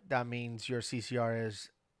good. That means your CCR is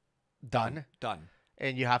done. Done.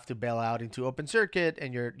 And you have to bail out into open circuit,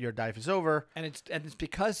 and your dive is over. And it's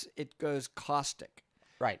because it goes caustic.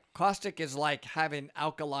 Right. Caustic is like having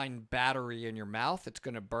alkaline battery in your mouth. It's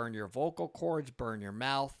going to burn your vocal cords, burn your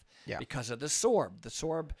mouth because of the sorb. The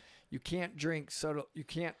sorb, you can't drink soda. You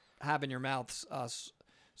can't have in your mouth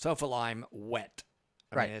sofa lime wet.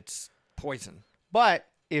 I Right. mean, it's poison. But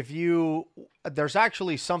there's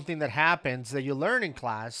actually something that happens that you learn in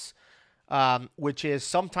class, which is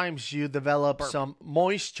sometimes you develop some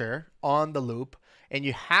moisture on the loop, and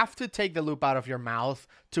you have to take the loop out of your mouth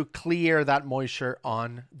to clear that moisture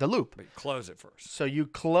on the loop. But close it first. So you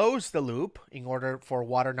close the loop in order for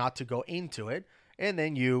water not to go into it, and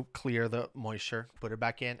then you clear the moisture, put it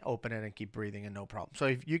back in, open it, and keep breathing, and no problem. So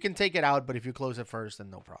if you can take it out, but if you close it first, then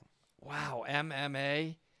no problem. Wow,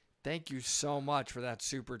 MMA. Thank you so much for that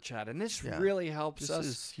super chat. And this really helps us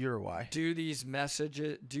is your why. do these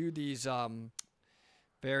messages, do these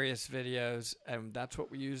various videos, and that's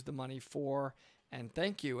what we use the money for. And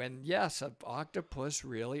thank you. And yes, octopus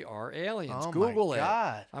really are aliens. Oh Google my it.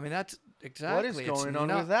 God. I mean, that's exactly. What is going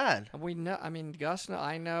on with that? We know. I mean, Gus,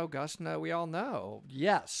 I know. Gus, we all know.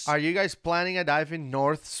 Yes. Are you guys planning a dive in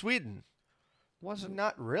North Sweden? Wasn't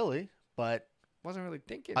Not really, but wasn't really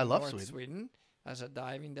thinking. I love North Sweden as a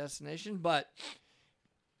diving destination, but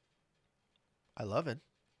I love it.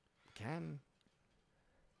 Can.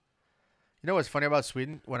 You know what's funny about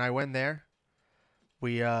Sweden? When I went there,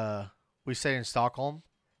 we stayed in Stockholm,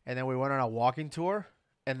 and then we went on a walking tour,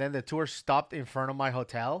 and then the tour stopped in front of my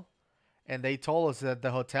hotel, and they told us that the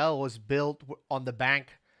hotel was built on the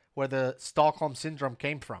bank where the Stockholm Syndrome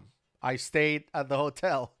came from. I stayed at the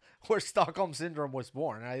hotel where Stockholm Syndrome was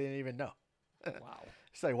born. I didn't even know. Wow.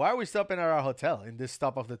 It's like, why are we stopping at our hotel in this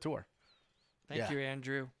stop of the tour? Thank you,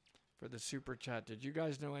 Andrew, for the super chat. Did you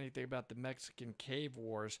guys know anything about the Mexican cave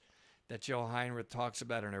wars that Jill Heinrich talks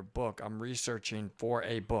about in her book? I'm researching for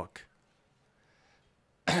a book.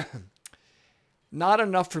 Not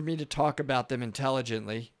enough for me to talk about them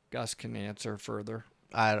intelligently. Gus can answer further.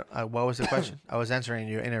 What was the question? I was answering,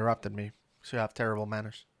 you interrupted me. So you have terrible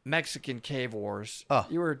manners. Mexican cave wars. Oh.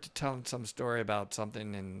 You were telling some story about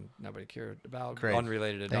something and nobody cared about. Great.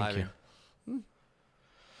 Unrelated to Thank diving. you.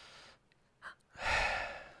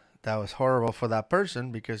 That was horrible for that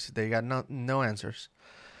person because they got no answers.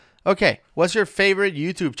 Okay, what's your favorite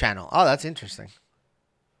YouTube channel? Oh, that's interesting.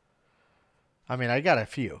 I mean, I got a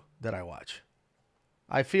few that I watch.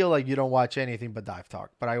 I feel like you don't watch anything but Dive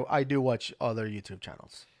Talk, but I do watch other YouTube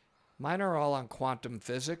channels. Mine are all on quantum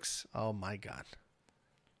physics. Oh my God.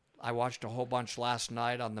 I watched a whole bunch last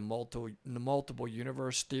night on the multiple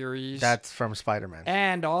universe theories. That's from Spider-Man.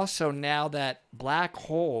 And also now that black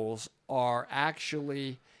holes are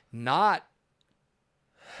actually not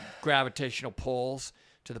gravitational pulls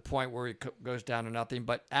to the point where it goes down to nothing,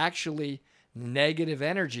 but actually negative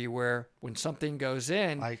energy where when something goes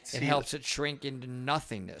in, it helps it shrink into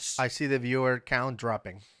nothingness. I see the viewer count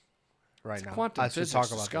dropping right now. Quantum physics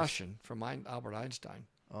discussion from Albert Einstein.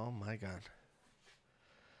 Oh my God.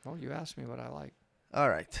 Well, you asked me what I like. All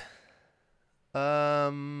right. I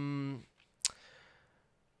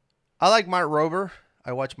like Mark Rober.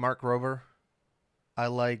 I watch Mark Rober. I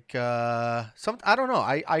like I don't know.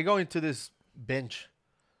 I go into this binge.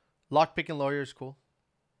 Lockpicking Lawyer is cool.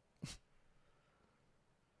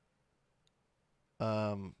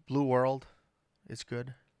 Blue World is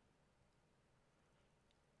good.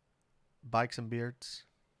 Bikes and Beards.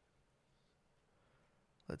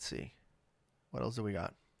 Let's see. What else do we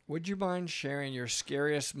got? Would you mind sharing your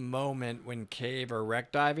scariest moment when cave or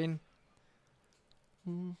wreck diving?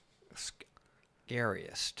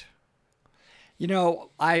 Scariest. You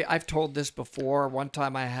know, I've told this before. One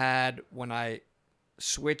time when I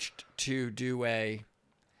switched to do a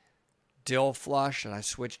dill flush and I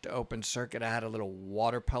switched to open circuit, I had a little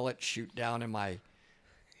water pellet shoot down in my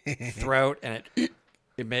throat, and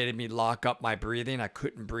it made me lock up my breathing. I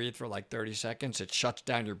couldn't breathe for like 30 seconds. It shuts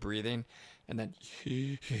down your breathing, and then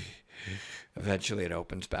eventually it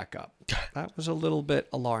opens back up. That was a little bit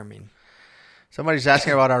alarming. Somebody's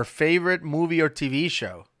asking about our favorite movie or TV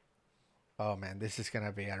show. Oh, man, this is going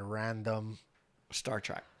to be a random... Star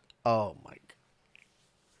Trek. Oh, my...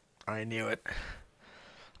 I knew it.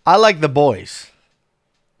 I like The Boys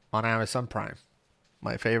on Amazon Prime.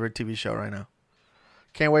 My favorite TV show right now.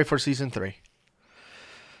 Can't wait for season 3.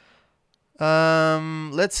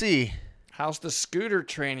 Let's see. How's the scooter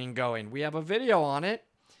training going? We have a video on it,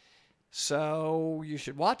 so you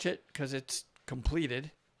should watch it because it's completed.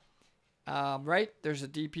 Right? There's a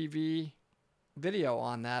DPV video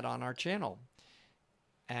on that on our channel,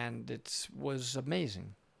 and it was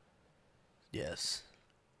amazing. Yes.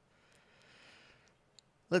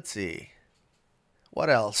 Let's see. What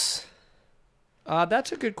else?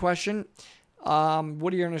 That's a good question.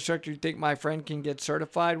 What are your instructor? Do you think my friend can get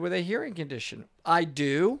certified with a hearing condition? I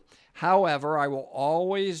do. However, I will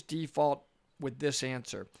always default with this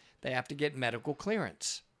answer. They have to get medical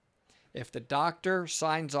clearance. If the doctor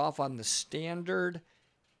signs off on the standard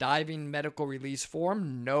diving medical release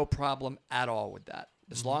form, no problem at all with that.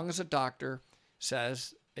 As long as a doctor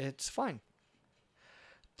says it's fine.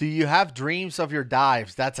 Do you have dreams of your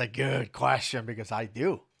dives? That's a good question because I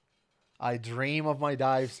do. I dream of my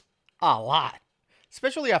dives a lot,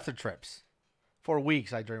 especially after trips. For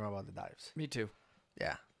weeks, I dream about the dives. Me too.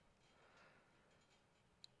 Yeah.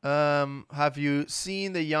 Have you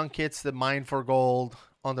seen the young kids that mine for gold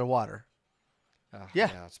underwater?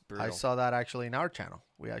 Yeah, it's brutal. I saw that actually in our channel.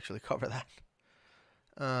 We actually cover that.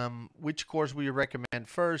 Which course would you recommend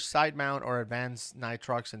first, side mount or advanced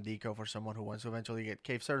nitrox and deco for someone who wants to eventually get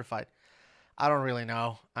cave certified? I don't really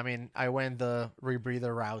know. I mean, I went the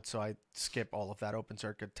rebreather route, so I skip all of that open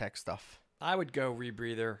circuit tech stuff. I would go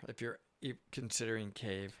rebreather if you're considering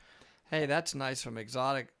cave. Hey, that's nice from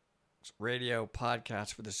Exotic Radio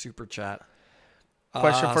Podcast for the super chat.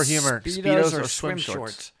 Question for humor: Speedos or swim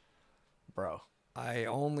shorts? Bro, I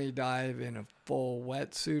only dive in a full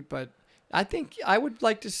wetsuit, but I think I would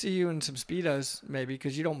like to see you in some Speedos, maybe,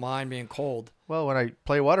 because you don't mind being cold. Well, when I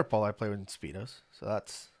play water polo, I play with Speedos, so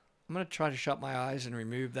that's... I'm going to try to shut my eyes and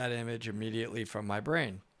remove that image immediately from my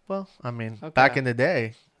brain. Well, I mean, back in the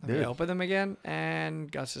day, dude. Let me open them again, and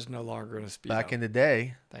Gus is no longer in a Speedo. Back in the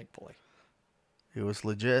day. Thankfully. It was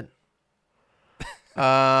legit.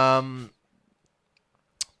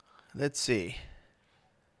 Let's see.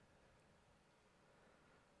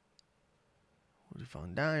 We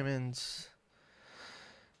found diamonds.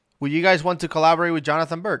 Would you guys want to collaborate with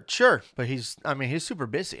Jonathan Bird? Sure, but he's super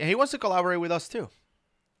busy. And he wants to collaborate with us too.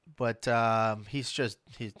 But he's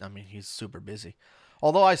super busy.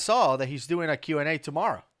 Although I saw that he's doing a Q&A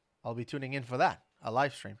tomorrow. I'll be tuning in for that, a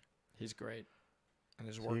live stream. He's great. And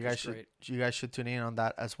his work is great. You guys should tune in on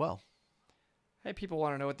that as well. Hey, people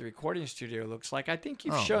want to know what the recording studio looks like. I think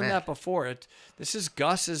you've shown that before. This is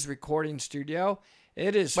Gus's recording studio.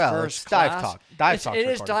 It is first class. Dive Talk. It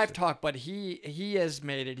is Dive Talk, but he has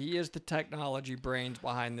made it. He is the technology brains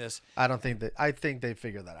behind this. I think they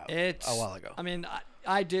figured that out a while ago. I mean,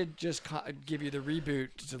 I did just give you the reboot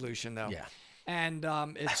solution though. Yeah. And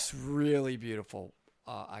it's really beautiful.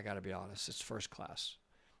 I got to be honest. It's first class.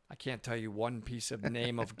 I can't tell you one piece of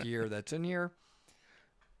name of gear that's in here,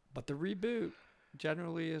 but the reboot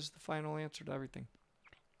generally is the final answer to everything.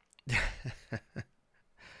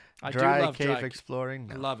 Dry cave exploring?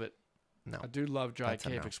 No. I love it. No. I do love dry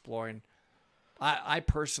cave exploring. I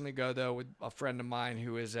personally go, though, with a friend of mine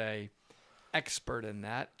who is a expert in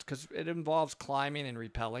that because it involves climbing and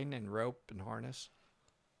rappelling and rope and harness.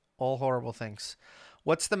 All horrible things.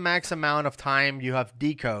 What's the max amount of time you have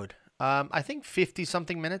decode? I think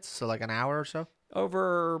 50-something minutes, so like an hour or so.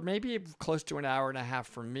 Over maybe close to an hour and a half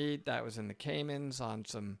for me. That was in the Caymans on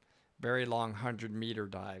some very long 100-meter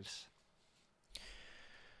dives.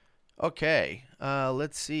 Okay,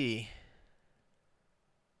 let's see.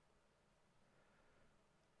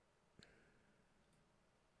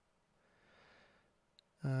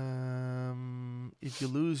 If you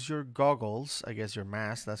lose your goggles, I guess your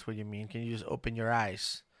mask, that's what you mean. Can you just open your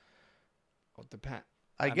eyes? Well, depends.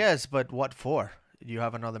 I guess, but what for? You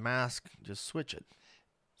have another mask, just switch it.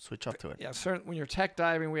 Switch up to it. Yeah, certainly when you're tech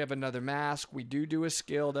diving, we have another mask. We do a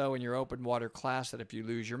skill, though, in your open water class that if you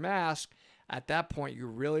lose your mask, at that point, you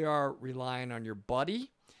really are relying on your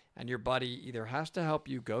buddy, and your buddy either has to help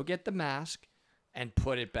you go get the mask and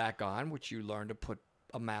put it back on, which you learn to put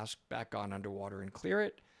a mask back on underwater and clear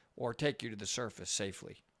it, or take you to the surface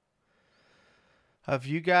safely. Have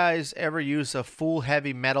you guys ever used a full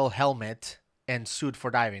heavy metal helmet and suit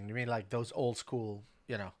for diving? You mean like those old school,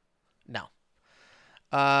 No.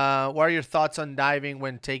 What are your thoughts on diving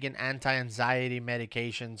when taking anti-anxiety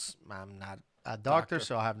medications? I'm not a doctor,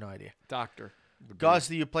 so I have no idea. Doctor. Gus,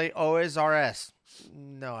 do you play OSRS?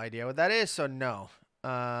 No idea what that is, so no.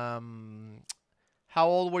 How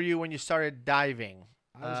old were you when you started diving?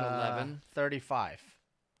 I was 11. 35.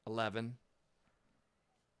 11.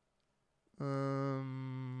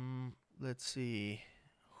 Let's see.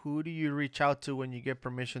 Who do you reach out to when you get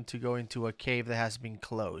permission to go into a cave that has been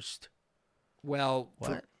closed? Well,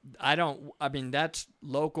 that's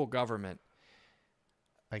local government.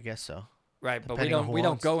 I guess so. Right, but we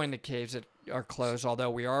don't go into caves that are closed, although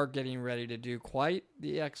we are getting ready to do quite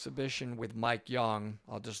the exhibition with Mike Young.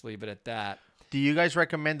 I'll just leave it at that. Do you guys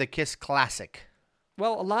recommend the Kiss Classic?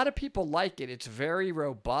 Well, a lot of people like it. It's very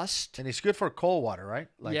robust. And it's good for cold water, right?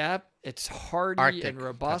 Yeah, it's hardy Arctic and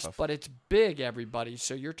robust, but it's big, everybody.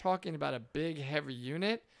 So you're talking about a big, heavy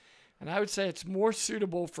unit. And I would say it's more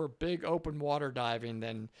suitable for big open water diving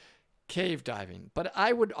than cave diving. But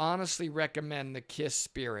I would honestly recommend the Kiss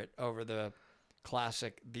Spirit over the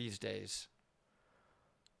Classic these days.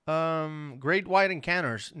 Great white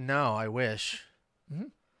encounters. No, I wish. Mm-hmm.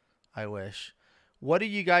 I wish. What do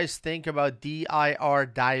you guys think about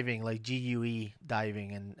DIR diving, like GUE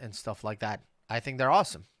diving and stuff like that? I think they're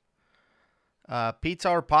awesome. Pizza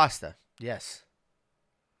or pasta? Yes.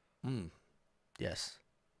 Yes.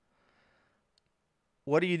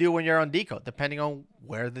 What do you do when you're on deco? Depending on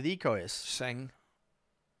where the deco is. Sing.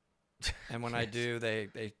 And when I do,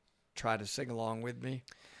 they try to sing along with me.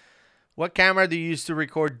 What camera do you use to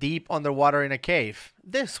record deep underwater in a cave?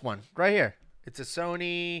 This one right here. It's a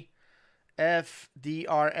Sony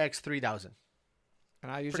FDRX 3000.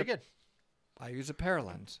 And I use Pretty good. I use a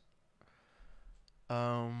Paralens.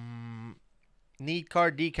 Need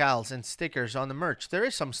card decals and stickers on the merch. There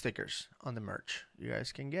is some stickers on the merch. You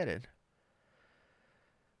guys can get it.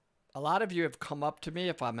 A lot of you have come up to me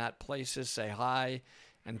if I'm at places, say hi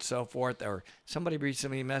and so forth. Or somebody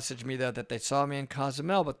recently messaged me though that they saw me in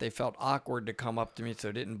Cozumel, but they felt awkward to come up to me, so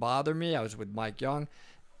it didn't bother me. I was with Mike Young.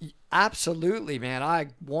 Absolutely, man. I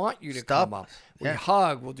want you to come up. We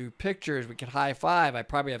hug. We'll do pictures. We can high five. I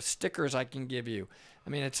probably have stickers I can give you. I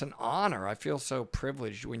mean, it's an honor. I feel so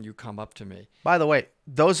privileged when you come up to me. By the way,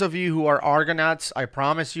 those of you who are Argonauts, I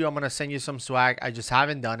promise you I'm going to send you some swag. I just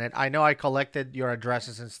haven't done it. I know I collected your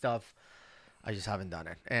addresses and stuff. I just haven't done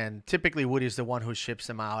it. And typically Woody's the one who ships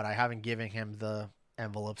them out. I haven't given him the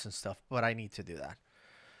envelopes and stuff, but I need to do that.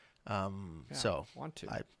 So want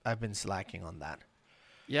to. I've been slacking on that.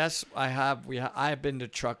 Yes, I have. I've been to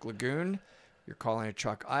Truck Lagoon. You're calling it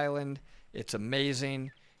Truck Island. It's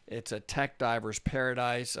amazing. It's a tech diver's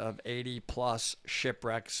paradise of 80-plus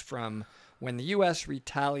shipwrecks from when the U.S.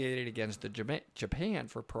 retaliated against Japan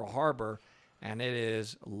for Pearl Harbor, and it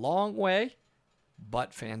is a long way,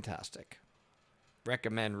 but fantastic.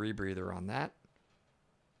 Recommend Rebreather on that.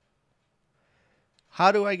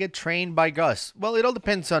 How do I get trained by Gus? Well, it all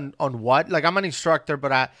depends on what. Like, I'm an instructor,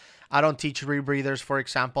 but I don't teach rebreathers, for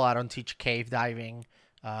example. I don't teach cave diving.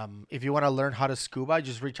 If you want to learn how to scuba,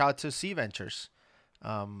 just reach out to Sea Ventures.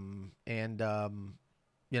 Sign up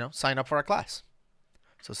for a class.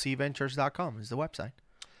 So seaventures.com is the website.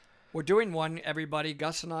 We're doing one, everybody.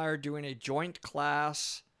 Gus and I are doing a joint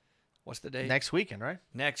class. What's the date? Next weekend, right?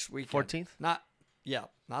 Next weekend. 14th? Not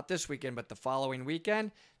this weekend, but the following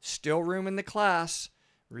weekend. Still room in the class.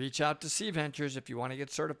 Reach out to Sea Ventures if you want to get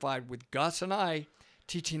certified with Gus and I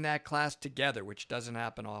teaching that class together, which doesn't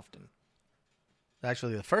happen often.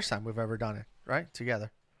 Actually, the first time we've ever done it, right? Together.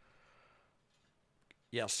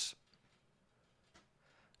 Yes.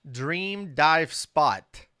 Dream dive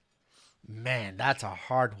spot. Man, that's a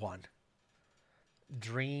hard one.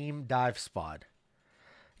 Dream dive spot.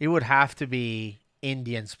 It would have to be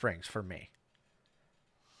Indian Springs for me.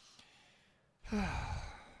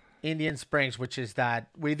 Indian Springs, which is that,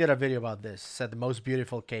 we did a video about this, said the most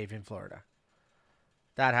beautiful cave in Florida.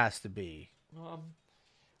 That has to be.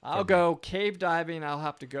 I'll go cave diving. I'll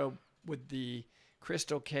have to go with the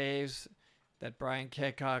Crystal Caves that Brian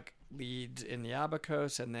Kaycock leads in the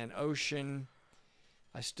Abacos, and then ocean.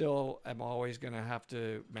 I still am always going to have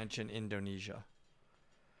to mention Indonesia.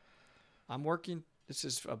 I'm working. This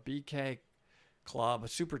is a BK club, a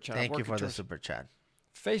super chat. Thank you for the super chat.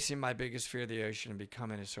 Facing my biggest fear of the ocean and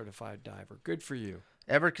becoming a certified diver. Good for you.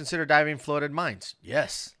 Ever consider diving floated mines?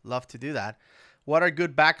 Yes, love to do that. What are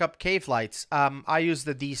good backup cave lights? I use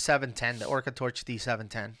the D710. The Orca Torch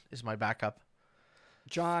D710 is my backup.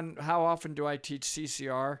 John, how often do I teach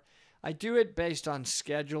CCR? I do it based on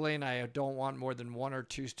scheduling. I don't want more than 1 or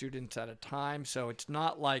 2 students at a time, so it's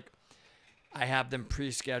not like I have them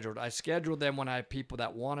pre-scheduled. I schedule them when I have people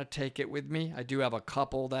that want to take it with me. I do have a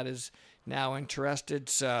couple that is now interested,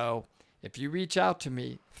 so if you reach out to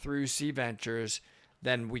me through Sea Ventures,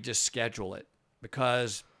 then we just schedule it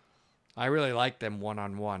because I really like them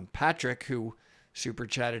one-on-one. Patrick, who super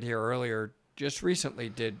chatted here earlier, just recently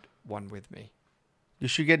did one with me. You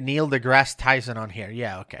should get Neil deGrasse Tyson on here.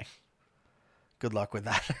 Yeah, okay. Good luck with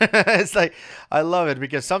that. It's like, I love it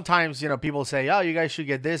because sometimes, people say, oh, you guys should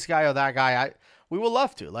get this guy or that guy. We would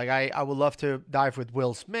love to. Like, I would love to dive with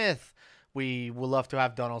Will Smith. We would love to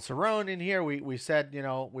have Donald Cerrone in here. We said,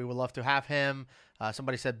 we would love to have him.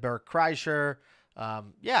 Somebody said Bert Kreischer.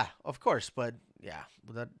 Yeah, of course. But, yeah,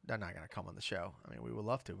 they're not going to come on the show. I mean, we would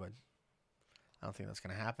love to, but I don't think that's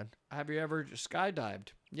going to happen. Have you ever skydived?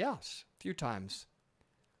 Yes, a few times.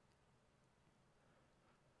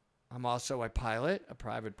 I'm also a pilot, a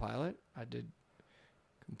private pilot. I did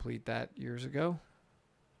complete that years ago.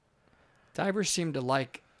 Divers seem to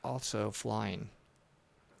like also flying,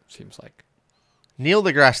 seems like. Neil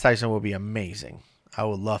deGrasse Tyson will be amazing. I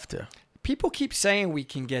would love to. People keep saying we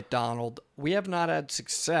can get Donald. We have not had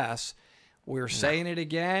success. We're saying it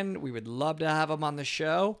again. We would love to have him on the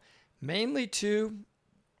show, mainly to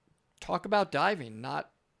talk about diving, not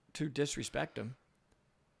to disrespect him.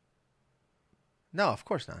 No, of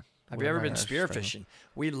course not. Have you ever been spearfishing?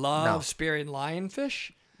 We love spearing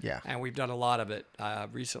lionfish. Yeah. And we've done a lot of it.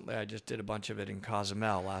 Recently, I just did a bunch of it in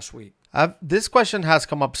Cozumel last week. This question has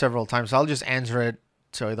come up several times, so I'll just answer it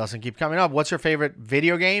so it doesn't keep coming up. What's your favorite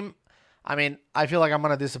video game? I mean, I feel like I'm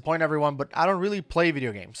going to disappoint everyone, but I don't really play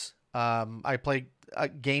video games. I play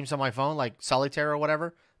games on my phone, like Solitaire or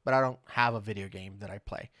whatever, but I don't have a video game that I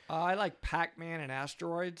play. I like Pac-Man and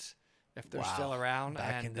Asteroids, if they're still around.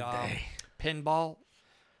 Back in the day. Pinball.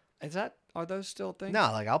 Are those still things?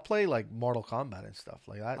 No, like I'll play like Mortal Kombat and stuff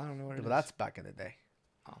like that. I don't know what it is. But that's back in the day.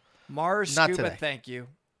 Oh. Mars Not Scuba, today. thank you.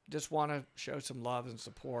 Just want to show some love and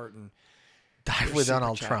support. And Dive with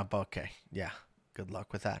Donald Trump. Okay. Yeah. Good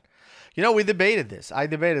luck with that. You know, we debated this. I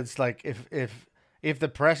debated, it's like if the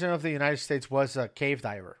president of the United States was a cave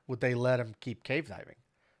diver, would they let him keep cave diving?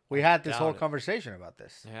 We had this whole conversation about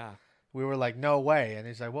this. Yeah. We were like, no way. And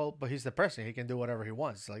he's like, well, but he's the president. He can do whatever he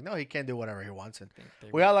wants. It's like, no, he can't do whatever he wants. And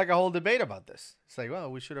we had like a whole debate about this. It's like,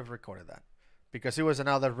 well, we should have recorded that because it was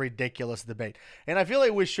another ridiculous debate. And I feel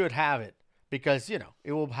like we should have it because, you know,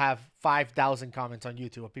 it will have 5,000 comments on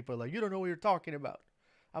YouTube of people like, you don't know what you're talking about.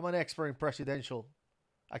 I'm an expert in presidential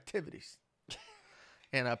activities.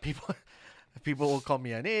 And people will call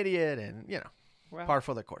me an idiot and, you know, par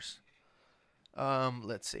for the course.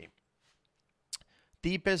 Let's see.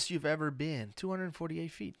 Deepest you've ever been, 248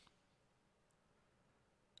 feet.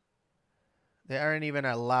 They aren't even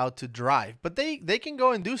allowed to drive, but they can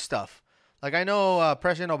go and do stuff. Like I know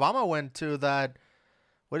President Obama went to that.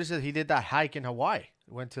 What is it? He did that hike in Hawaii.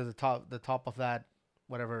 Went to the top of that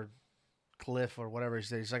whatever cliff or whatever it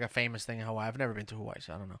is. It's like a famous thing in Hawaii. I've never been to Hawaii,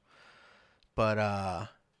 so I don't know. But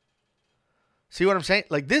see what I'm saying?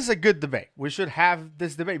 Like this is a good debate. We should have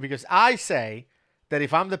this debate because I say that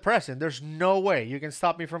if I'm the president, there's no way you can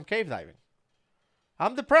stop me from cave diving.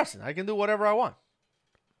 I'm the president. I can do whatever I want.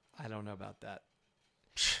 I don't know about that.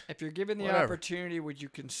 If you're given the opportunity, would you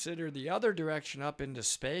consider the other direction up into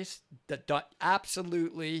space?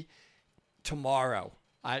 Absolutely tomorrow.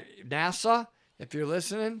 NASA, if you're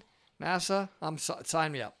listening, NASA,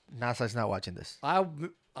 sign me up. NASA's not watching this.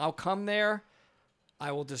 I'll come there.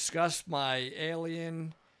 I will discuss my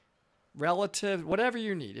alien relative, whatever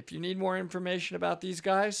you need. If you need more information about these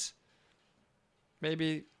guys,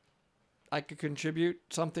 maybe I could contribute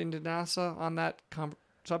something to NASA on that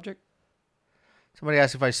subject. Somebody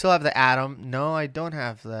asked if I still have the Atom. No, I don't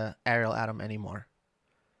have the Ariel Atom anymore.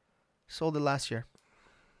 Sold it last year.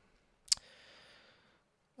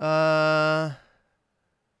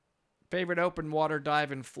 Favorite open water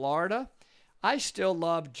dive in Florida? I still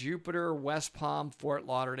love Jupiter, West Palm, Fort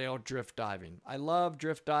Lauderdale drift diving. I love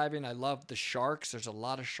drift diving. I love the sharks. There's a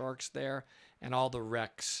lot of sharks there and all the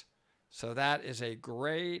wrecks. So that is a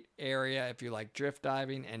great area if you like drift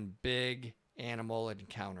diving and big animal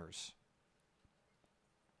encounters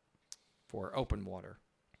for open water.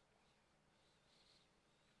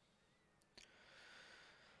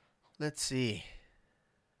 Let's see.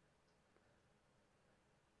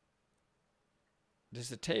 Does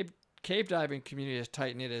the cave diving community as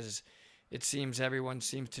tight knit as it seems? Everyone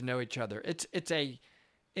seems to know each other. It's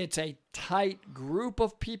a tight group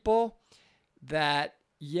of people that,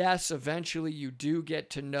 yes, eventually you do get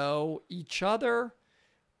to know each other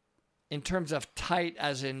in terms of tight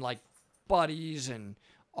as in like buddies and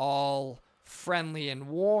all friendly and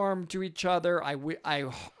warm to each other. I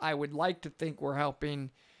would like to think we're helping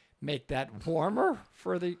make that warmer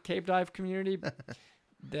for the cave dive community.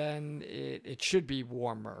 Then it should be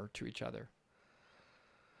warmer to each other.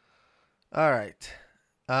 All right.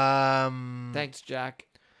 Thanks, Jack,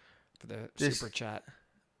 for the super chat.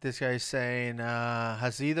 This guy's saying,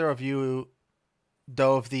 has either of you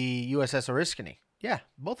dove the USS Oriskany? Yeah,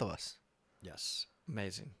 both of us. Yes.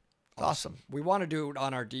 Amazing. Awesome. We want to do it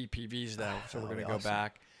on our DPVs, though, so we're going to go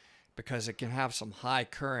back because it can have some high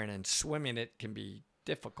current and swimming it can be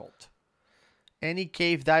difficult. Any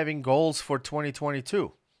cave diving goals for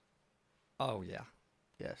 2022? Oh, yeah.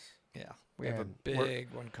 Yes. Yeah. We have a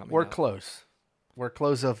big one coming We're up. close. We're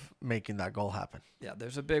close of making that goal happen. Yeah,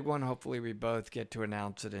 there's a big one. Hopefully we both get to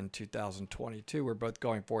announce it in 2022. We're both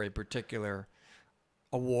going for a particular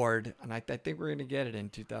award, and I think we're going to get it in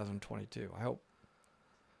 2022. I hope.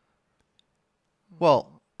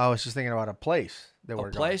 Well, I was just thinking about a place that we're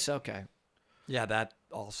going. A place? Okay. Yeah, that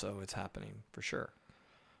also is happening for sure.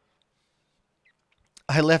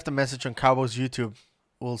 I left a message on Cabo's YouTube.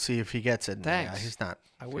 We'll see if he gets it. Thanks. Yeah, he's not.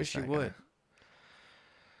 I wish you would.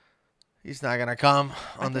 He's not gonna come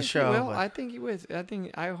on the He show. will. But I think he will.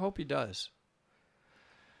 I hope he does.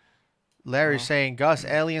 Larry's saying, Gus,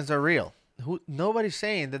 aliens are real. Nobody's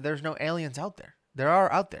saying that there's no aliens out there. There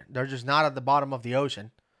are out there. They're just not at the bottom of the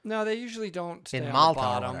ocean. No, they usually don't stay In on Malta the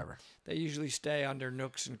bottom. or whatever. They usually stay under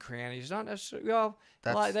nooks and crannies. Not necessarily. Well,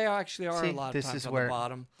 That's- they actually are see, a lot of this times is on where- the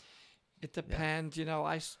bottom. It depends. You know,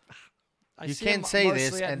 I You see can't them say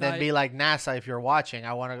this mostly at and then night. be like NASA if you're watching.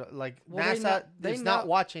 I want to like Well, NASA they is not know-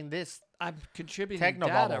 watching this I'm contributing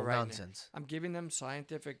technobubble data right nonsense. now. I'm giving them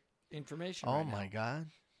scientific information. Oh right my now.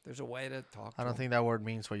 God! There's a way to talk. I don't think that word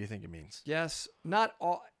means what you think it means. Yes, not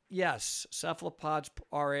all. Yes, cephalopods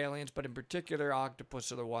are aliens, but in particular,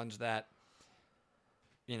 octopus are the ones that,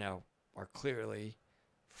 you know, are clearly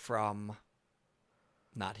from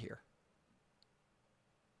not here.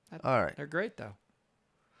 All right. They're great though.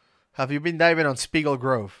 Have you been diving on Spiegel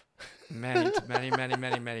Grove? Many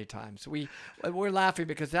times. We're laughing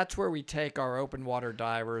because that's where we take our open water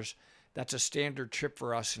divers. That's a standard trip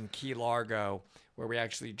for us in Key Largo, where we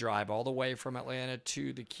actually drive all the way from Atlanta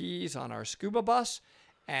to the Keys on our scuba bus.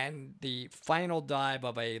 And the final dive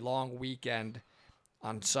of a long weekend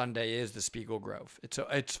on Sunday is the Spiegel Grove.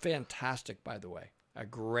 It's fantastic, by the way. A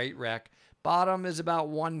great wreck. Bottom is about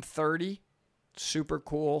 130. Super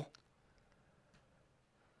cool.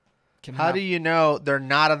 How do you know they're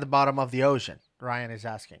not at the bottom of the ocean? Ryan is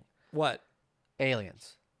asking. What?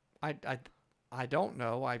 Aliens. I don't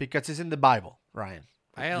know. Because it's in the Bible, Ryan.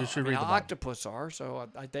 You should read the Bible. octopus are, so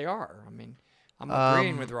they are. I mean, I'm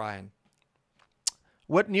agreeing with Ryan.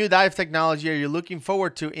 What new dive technology are you looking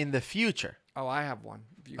forward to in the future? Oh, I have one.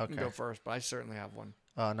 You can Okay. go first, but I certainly have one.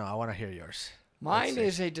 Oh, no, I want to hear yours. Mine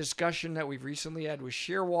is a discussion that we've recently had with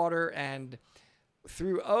Shearwater, and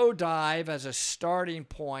through ODive as a starting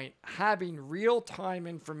point, having real-time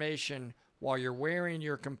information while you're wearing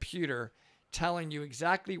your computer, telling you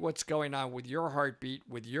exactly what's going on with your heartbeat,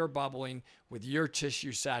 with your bubbling, with your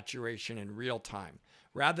tissue saturation in real time.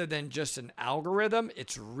 Rather than just an algorithm,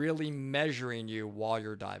 it's really measuring you while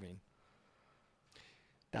you're diving.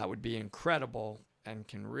 That would be incredible and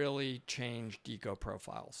can really change deco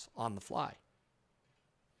profiles on the fly.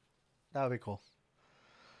 That would be cool.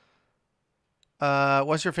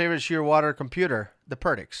 What's your favorite Shearwater computer? The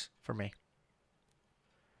Perdix for me.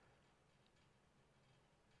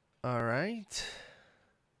 All right.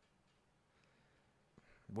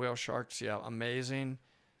 Whale sharks, yeah, amazing.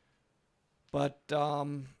 But a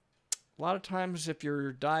lot of times if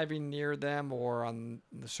you're diving near them or on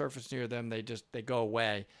the surface near them, they go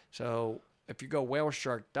away. So if you go whale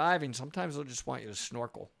shark diving, sometimes they'll just want you to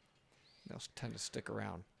snorkel. They'll tend to stick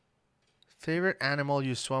around. Favorite animal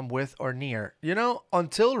you swum with or near? You know,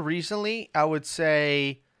 until recently, I would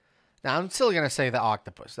say... Now, I'm still going to say the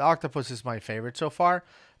octopus. The octopus is my favorite so far.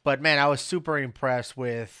 But, man, I was super impressed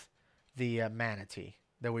with the manatee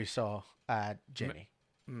that we saw at Jimmy.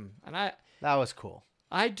 And That was cool.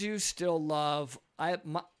 I do still love... I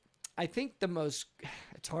think the most...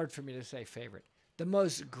 It's hard for me to say favorite. The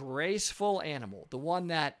most graceful animal, the one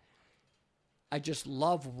that I just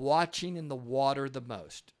love watching in the water the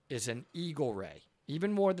most, is an eagle ray.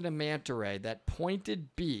 Even more than a manta ray, that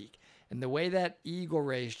pointed beak. And the way that eagle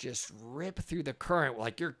rays just rip through the current,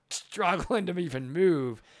 like you're struggling to even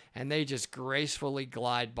move, and they just gracefully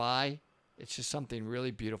glide by. It's just something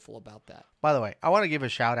really beautiful about that. By the way, I want to give a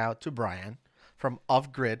shout out to Brian from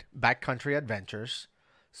Off Grid Backcountry Adventures,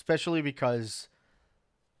 especially because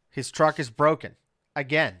his truck is broken.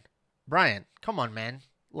 Again, Brian, come on, man.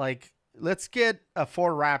 Like, let's get a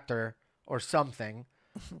 4 Raptor or something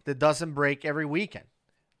that doesn't break every weekend.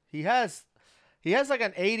 He has like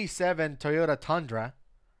an 87 Toyota Tundra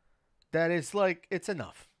that is like, it's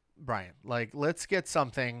enough, Brian. Like, let's get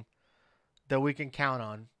something that we can count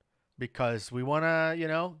on because we want to, you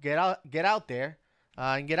know, get out there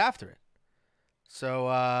and get after it. So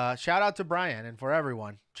shout out to Brian, and for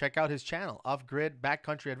everyone, check out his channel, Off Grid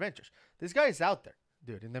Backcountry Adventures. This guy is out there,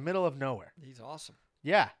 dude, in the middle of nowhere. He's awesome.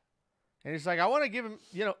 Yeah. And he's like, I want to give him,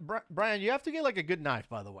 you know, Brian, you have to get like a good knife,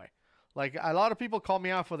 by the way. Like, a lot of people call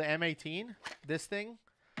me out for the M18, this thing.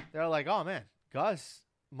 They're like, oh, man, Gus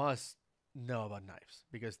must know about knives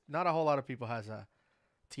because not a whole lot of people has a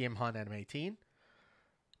TM Hunt M18.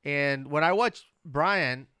 And when I watched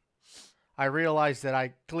Brian, I realized that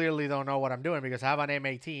I clearly don't know what I'm doing because I have an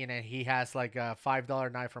M18 and he has like a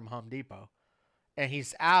 $5 knife from Home Depot. And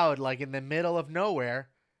he's out like in the middle of nowhere,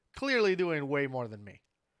 clearly doing way more than me.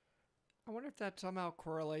 I wonder if that somehow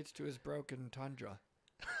correlates to his broken Tundra.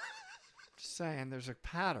 Just saying, there's a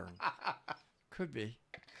pattern. Could be.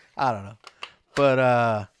 I don't know.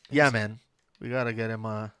 But, yeah, man, we got to get him.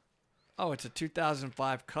 Oh, it's a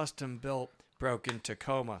 2005 custom-built broken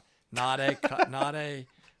Tacoma. not a not a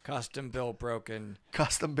custom built broken.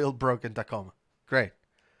 Custom built broken Tacoma. Great.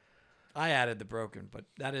 I added the broken, but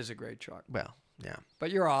that is a great truck. Well, yeah.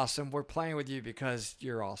 But you're awesome. We're playing with you because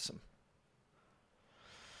you're awesome.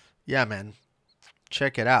 Yeah, man.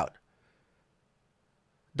 Check it out.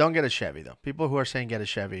 Don't get a Chevy, though. People who are saying get a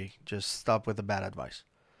Chevy, just stop with the bad advice.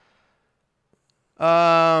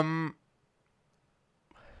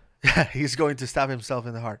 He's going to stab himself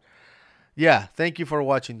in the heart. Yeah, thank you for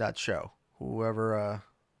watching that show. Whoever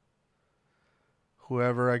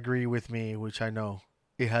agree with me, which I know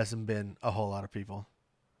it hasn't been a whole lot of people.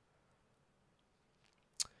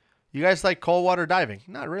 You guys like cold water diving?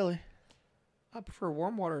 Not really. I prefer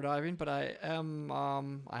warm water diving, but I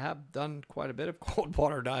have done quite a bit of cold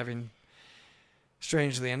water diving,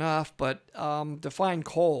 strangely enough. But define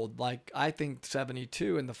cold, like I think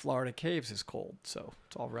 72 in the Florida caves is cold, so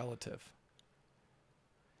it's all relative.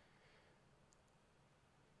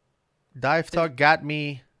 Dive Talk got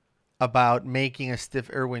me about making a Steve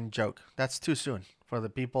Irwin joke. That's too soon for the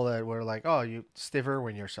people that were like, "Oh, you Steve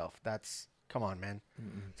Irwin yourself." That's come on, man.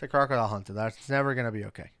 It's a crocodile hunter. That's never gonna be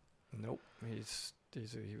okay. Nope, he was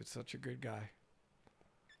such a good guy.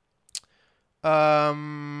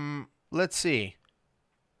 Let's see.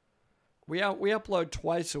 We upload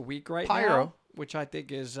twice a week right now, which I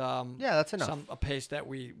think is yeah, that's enough. A pace that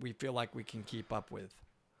we feel like we can keep up with.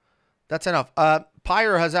 That's enough.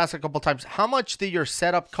 Pyro has asked a couple times, how much did your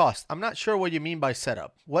setup cost? I'm not sure what you mean by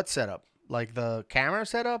setup. What setup? Like the camera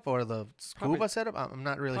setup or the scuba setup? I'm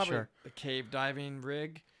not really sure. The cave diving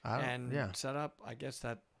rig and setup. I guess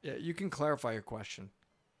that you can clarify your question.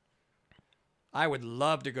 I would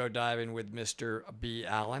love to go diving with Mr. B.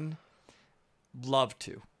 Allen. Love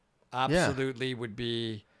to. Absolutely would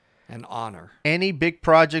be an honor. Any big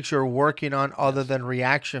projects you're working on other than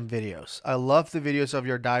reaction videos? I love the videos of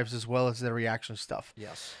your dives as well as the reaction stuff.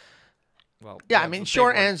 Yes. Well, yeah, I mean,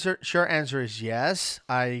 short answer is yes.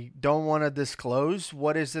 I don't want to disclose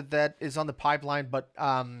what is it that is on the pipeline, but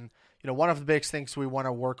you know, one of the big things we want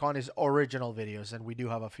to work on is original videos, and we do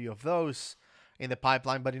have a few of those in the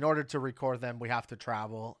pipeline. But in order to record them, we have to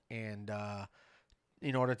travel, and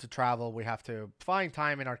in order to travel, we have to find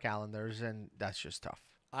time in our calendars, and that's just tough.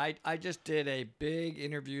 I just did a big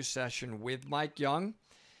interview session with Mike Young.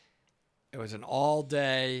 It was an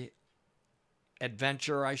all-day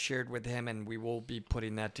adventure I shared with him, and we will be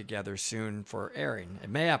putting that together soon for airing. It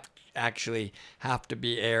may actually have to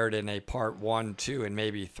be aired in a part 1, 2, and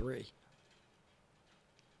maybe 3.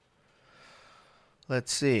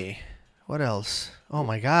 Let's see. What else? Oh,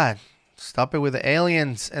 my God. Stop it with the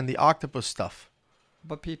aliens and the octopus stuff.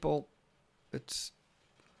 But people, it's...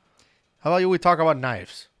 How about we talk about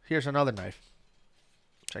knives? Here's another knife.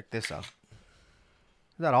 Check this out.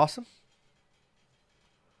 Isn't that awesome?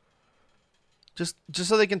 Just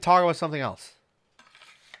so they can talk about something else.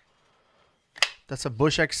 That's a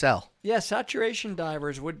Bush XL. Yeah, saturation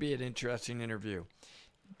divers would be an interesting interview.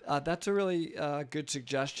 That's a really good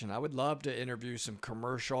suggestion. I would love to interview some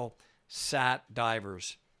commercial sat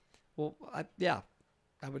divers. Well, yeah,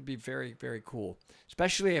 that would be very, very cool.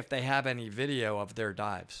 Especially if they have any video of their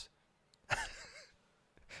dives.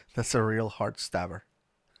 That's a real heart stabber.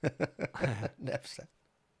 Neff said.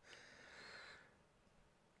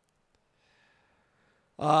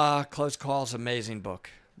 Close Calls, amazing book.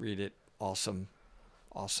 Read it. Awesome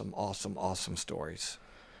stories.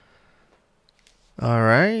 All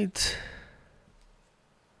right.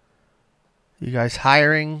 You guys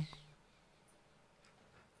hiring?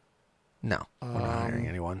 No, we're not hiring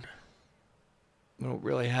anyone. We don't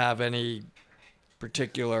really have any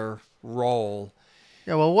particular role.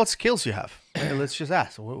 Yeah, well, what skills you have? Let's just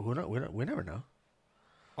ask. We never know.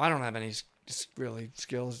 I don't have any really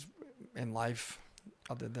skills in life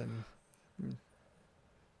other than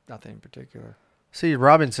nothing in particular. See,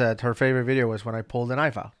 Robin said her favorite video was when I pulled a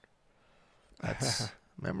knife out. That's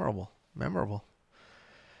memorable.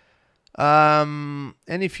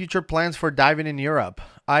 Any future plans for diving in Europe?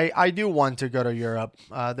 I do want to go to Europe.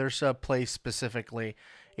 There's a place specifically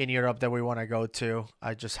in Europe that we want to go to.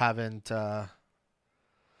 I just haven't...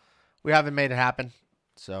 we haven't made it happen.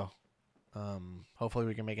 So, hopefully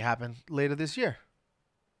we can make it happen later this year.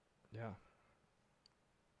 Yeah.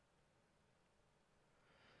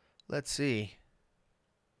 Let's see.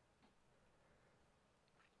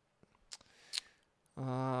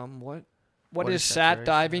 What is sat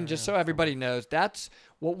diving? Just so everybody knows, that's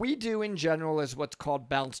what we do in general is what's called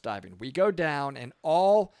bounce diving. We go down and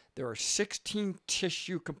there are 16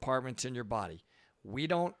 tissue compartments in your body. We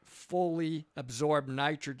don't fully absorb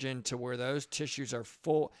nitrogen to where those tissues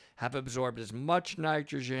have absorbed as much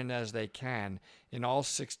nitrogen as they can in all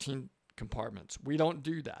 16 compartments. We don't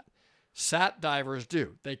do that. Sat divers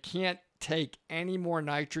do. They can't take any more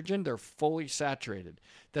nitrogen. They're fully saturated.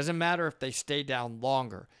 Doesn't matter if they stay down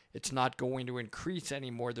longer. It's not going to increase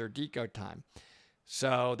any more their deco time.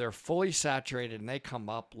 So they're fully saturated and they come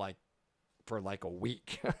up for a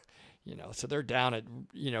week. So they're down at,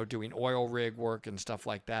 doing oil rig work and stuff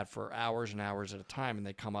like that for hours and hours at a time. And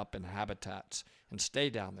they come up in habitats and stay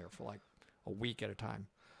down there for like a week at a time.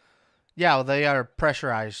 Yeah, well, they are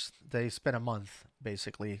pressurized. They spend a month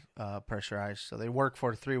basically pressurized. So they work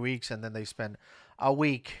for 3 weeks and then they spend a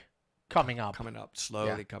week coming up.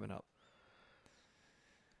 Slowly coming up.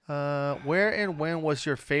 Where and when was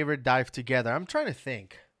your favorite dive together? I'm trying to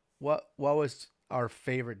think. What was our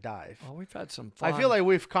favorite dive? Oh, we've had some fun. I feel like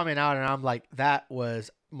we've coming out and I'm like, that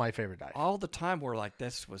was my favorite dive. All the time we're like,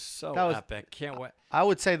 this was so epic. Can't wait. I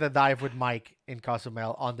would say the dive with Mike in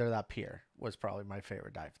Cozumel under that pier was probably my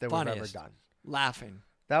favorite dive that we've ever done. Laughing.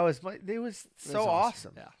 It was so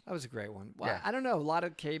awesome. Yeah, that was a great one. Well, Yeah. I don't know. A lot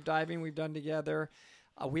of cave diving we've done together.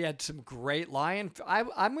 We had some great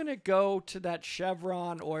I'm going to go to that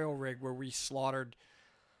Chevron oil rig where we slaughtered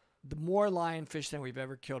the more lionfish than we've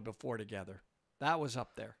ever killed before together. That was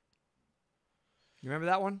up there. You remember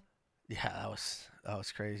that one? Yeah, that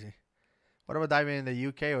was crazy. What about diving in the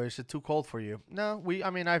UK, or is it too cold for you? No,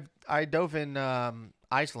 I dove in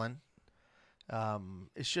Iceland.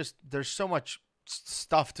 It's just there's so much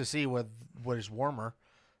stuff to see with what is warmer,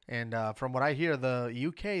 and from what I hear, the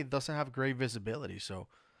UK doesn't have great visibility. So,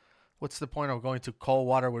 what's the point of going to cold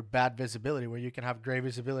water with bad visibility where you can have great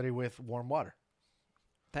visibility with warm water?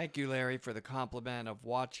 Thank you, Larry, for the compliment of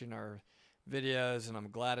watching our videos, and I'm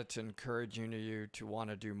glad it's encouraging you to want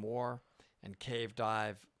to do more and cave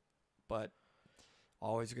dive, but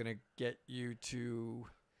always going to get you to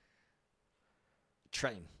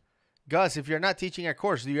train. Gus, if you're not teaching a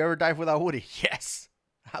course, do you ever dive without Woody? Yes,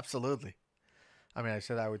 absolutely. I mean, I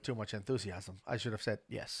said that with too much enthusiasm. I should have said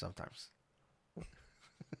yes sometimes.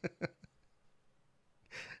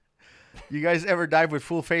 You guys ever dive with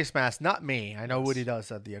full face mask? Not me. I know Yes. Woody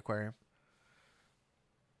does at the aquarium.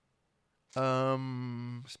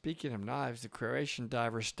 Speaking of knives, the Croatian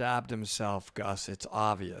diver stabbed himself, Gus. It's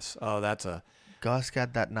obvious. Oh, that's a Gus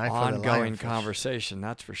got that knife for the ongoing lionfish. conversation,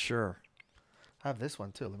 that's for sure. I have this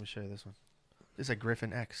one too. Let me show you this one. This is a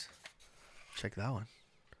Griffin X. Check that one.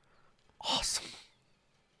 Awesome.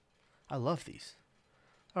 I love these.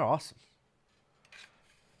 They're awesome.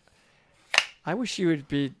 I wish you would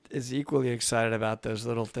be as equally excited about those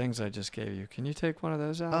little things I just gave you. Can you take one of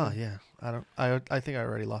those out? Oh yeah. I think I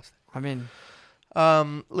already lost it. I mean,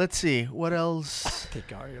 let's see. What else? I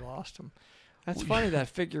think I already lost them. That's funny, that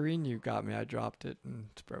figurine you got me. I dropped it and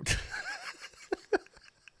it's broken.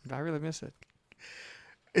 I really miss it.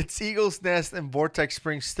 It's Eagle's Nest and Vortex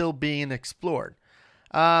Springs still being explored.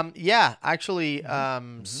 Yeah, actually,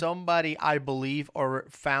 somebody, I believe, or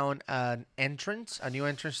found a new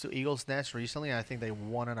entrance to Eagle's Nest recently. And I think they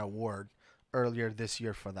won an award earlier this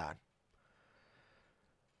year for that.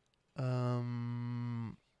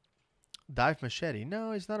 Dive machete.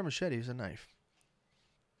 No, it's not a machete. It's a knife.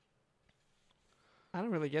 I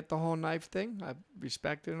don't really get the whole knife thing. I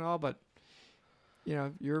respect it and all, but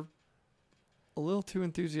you're a little too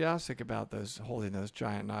enthusiastic about holding those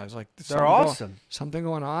giant knives. Like They're awesome. Something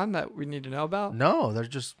going on that we need to know about? No, they're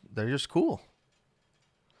just cool.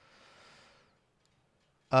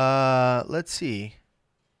 Let's see.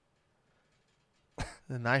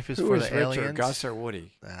 The knife is Who for is the richer, aliens. Gus or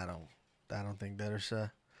Woody? I don't think there's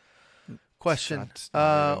a question. That's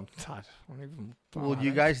not even Will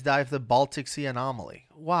you guys dive the Baltic Sea anomaly?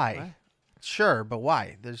 Why? What? Sure, but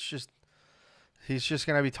why? He's just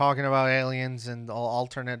gonna be talking about aliens and all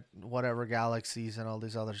alternate whatever galaxies and all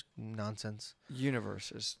this other nonsense.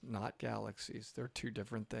 Universes, not galaxies. They're two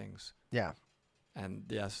different things. Yeah. And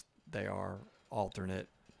yes, they are alternate,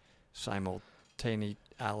 simultaneity.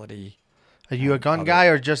 Are you a gun guy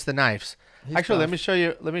or just the knives? Actually, both. let me show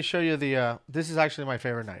you. Let me show you the. This is actually my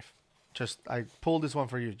favorite knife. I pulled this one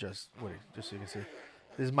for you, just Woody, just so you can see.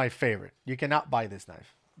 This is my favorite. You cannot buy this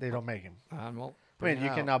knife. They don't make them. Well, I mean, you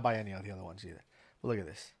cannot buy any of the other ones either. But look at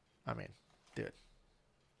this. I mean, dude.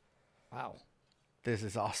 Wow. This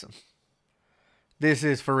is awesome. This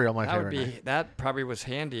is for real my favorite knife. That probably was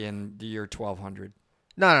handy in the year 1200.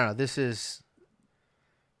 No. This is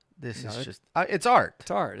just. It's art.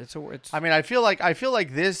 It's art. It's. I mean, I feel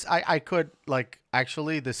like this. I could like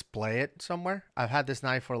actually display it somewhere. I've had this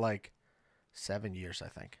knife for like 7 years. I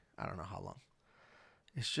think. I don't know how long.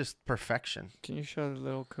 It's just perfection. Can you show the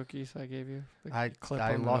little cookies I gave you? I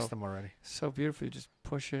lost them already. So beautiful. You just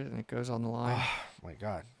push it and it goes on the line. Oh my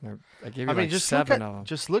god! I gave you just 7 of them.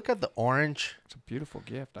 Just look at the orange. It's a beautiful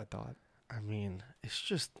gift, I thought. I mean, it's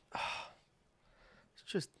just, I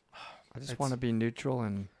just want to be neutral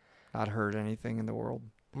and not hurt anything in the world.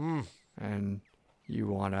 And you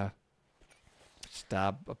want to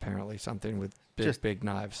stab apparently something with big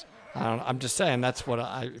knives. I'm just saying that's what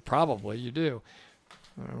probably you do.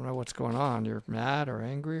 I don't know what's going on. You're mad or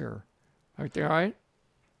angry or everything all right?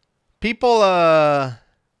 People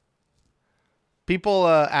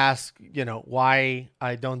ask, why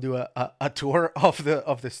I don't do a tour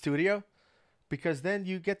of the studio, because then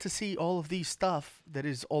you get to see all of these stuff that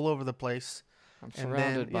is all over the place. I'm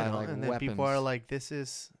surrounded by like and weapons. Then people are like, this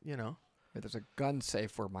is, There's a gun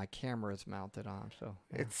safe where my camera is mounted on, so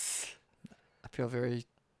yeah. I feel very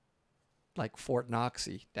like Fort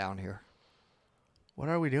Knoxy down here. What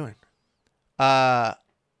are we doing? But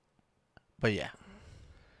yeah.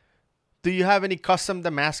 Do you have any custom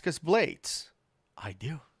Damascus blades? I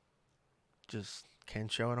do. Just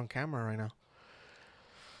can't show it on camera right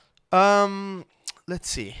now. Let's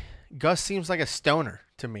see. Gus seems like a stoner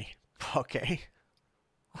to me. Okay.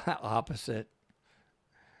 Opposite.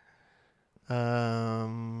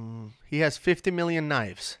 He has 50 million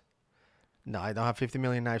knives. No, I don't have 50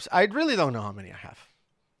 million knives. I really don't know how many I have,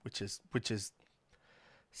 which is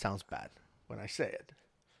sounds bad when I say it.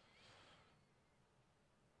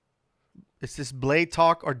 Is this blade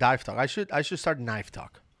talk or dive talk? I should start knife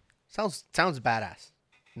talk. Sounds badass.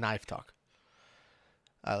 Knife talk.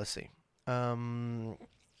 Let's see.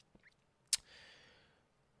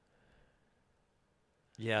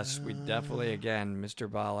 Yes, we definitely, again,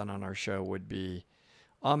 Mr. Balin on our show would be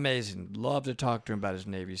amazing. Love to talk to him about his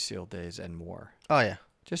Navy SEAL days and more. Oh, yeah.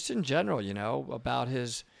 Just in general, about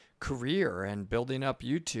his career and building up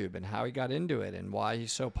YouTube and how he got into it and why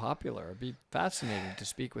he's so popular. It'd be fascinating to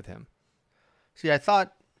speak with him. See, I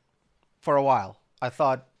thought for a while,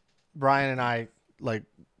 Brian and I,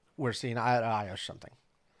 were seeing eye to eye or something.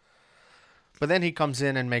 But then he comes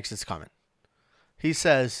in and makes this comment. He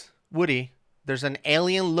says, Woody, there's an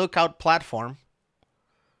alien lookout platform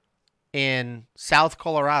in South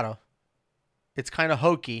Colorado. It's kind of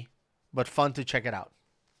hokey, but fun to check it out.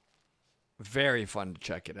 Very fun to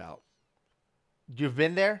check it out. You've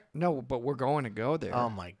been there? No, but we're going to go there. Oh,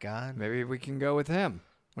 my God. Maybe we can go with him.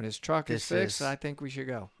 When his truck is fixed, I think we should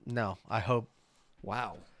go. No, I hope.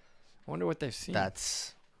 Wow. I wonder what they've seen. I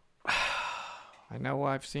know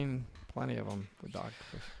I've seen plenty of them with Dr.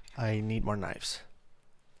 Fish. I need more knives.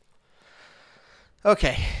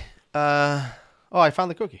 Okay. I found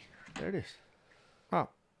the cookie. There it is. Oh.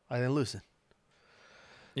 I didn't lose it.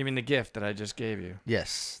 You mean the gift that I just gave you?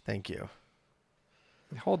 Yes. Thank you.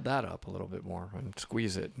 Hold that up a little bit more and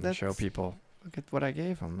squeeze it and show people. Look at what I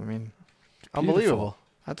gave him. I mean, unbelievable.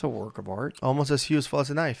 That's a work of art. Almost as useful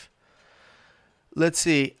as a knife. Let's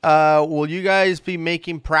see. Will you guys be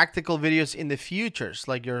making practical videos in the futures,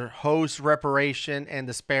 like your hose reparation and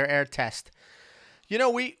the spare air test?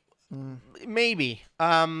 Maybe.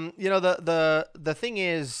 The thing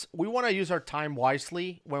is, we want to use our time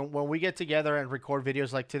wisely. When we get together and record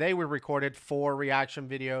videos, like today, we recorded 4 reaction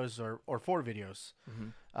videos or 4 videos.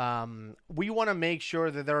 Mm-hmm. We want to make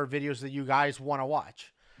sure that there are videos that you guys want to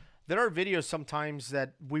watch. There are videos sometimes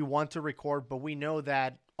that we want to record, but we know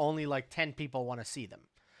that only like 10 people want to see them.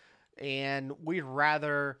 And we'd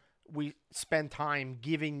rather we spend time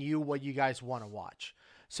giving you what you guys want to watch.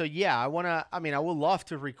 So yeah, I would love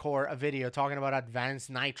to record a video talking about advanced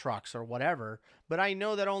night trucks or whatever, but I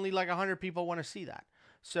know that only like 100 people want to see that.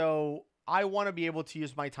 So I want to be able to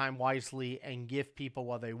use my time wisely and give people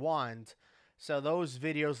what they want. So those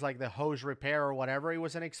videos like the hose repair or whatever, it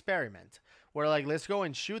was an experiment. We're like, let's go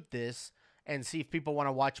and shoot this and see if people want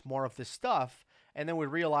to watch more of this stuff. And then we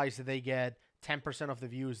realize that they get 10% of the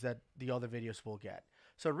views that the other videos will get.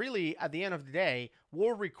 So really, at the end of the day,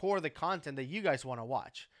 we'll record the content that you guys want to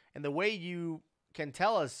watch. And the way you can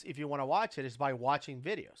tell us if you want to watch it is by watching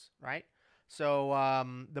videos, right? So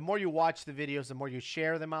the more you watch the videos, the more you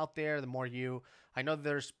share them out there, the more you... I know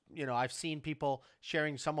there's, I've seen people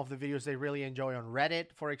sharing some of the videos they really enjoy on Reddit,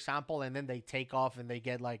 for example, and then they take off and they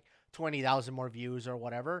get like 20,000 more views or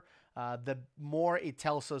whatever. The more it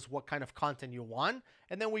tells us what kind of content you want,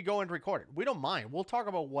 and then we go and record it. We don't mind. We'll talk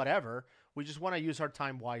about whatever. We just want to use our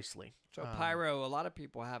time wisely. So Pyro, a lot of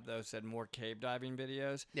people have those said more cave diving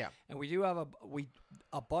videos. Yeah. And we do have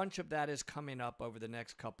a bunch of that is coming up over the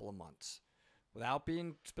next couple of months. Without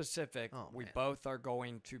being specific, we both are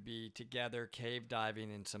going to be together cave diving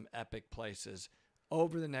in some epic places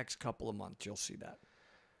over the next couple of months. You'll see that.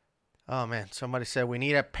 Oh man, somebody said we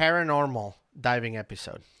need a paranormal diving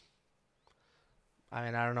episode. I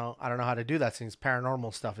mean, I don't know how to do that since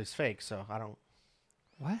paranormal stuff is fake, so I don't.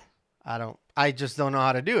 What? I just don't know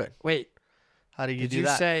how to do it. Wait. How do you Did do you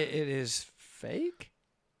that? say it is fake?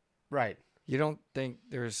 Right. You don't think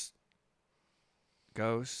there's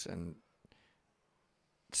ghosts and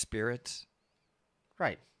spirits?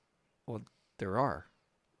 Right. Well, there are.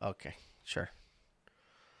 Okay. Sure.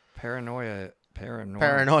 Paranoia.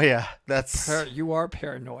 Paranoia. That's You are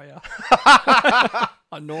paranoia.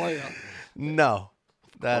 Anoia. no.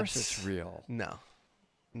 Of course it's real. No.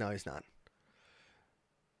 No, he's not.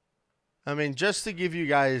 I mean, just to give you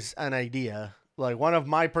guys an idea, like one of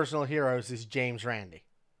my personal heroes is James Randi.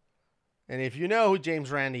 And if you know who James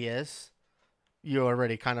Randi is, you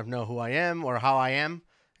already kind of know who I am or how I am.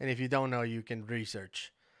 And if you don't know, you can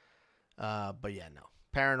research. But yeah, no.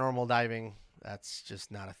 Paranormal diving, that's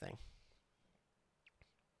just not a thing.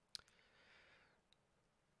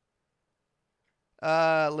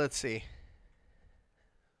 Let's see.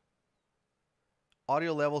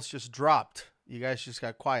 Audio levels just dropped. You guys just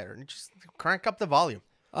got quieter. Just crank up the volume.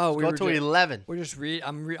 Oh, Let's go to 11. We're just read.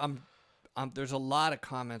 I'm. There's a lot of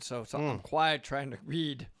comments, so I'm quiet trying to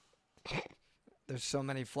read. There's so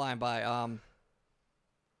many flying by.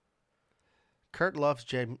 Kurt loves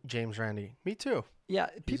James Randi. Me too. Yeah,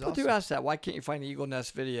 people do ask that. Why can't you find Eagle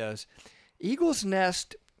Nest videos? Eagle's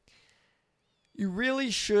Nest. You really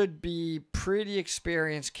should be pretty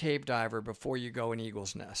experienced cave diver before you go in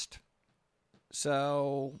Eagle's Nest.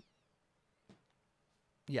 So,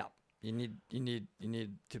 yeah, you need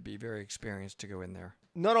to be very experienced to go in there.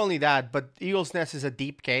 Not only that, but Eagle's Nest is a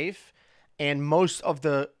deep cave, and most of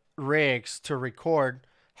the rigs to record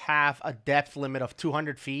have a depth limit of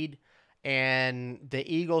 200 feet, and the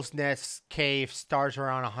Eagle's Nest cave starts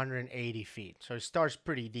around 180 feet. So it starts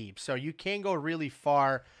pretty deep. So you can go really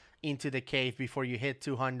far into the cave before you hit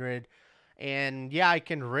 200. And yeah, I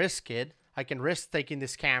can risk it. I can risk taking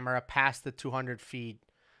this camera past the 200 feet.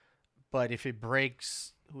 But if it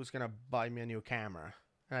breaks, who's going to buy me a new camera?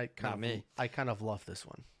 Not me. I kind of love this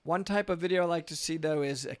one. One type of video I like to see, though,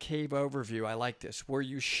 is a cave overview. I like this, where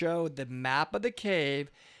you show the map of the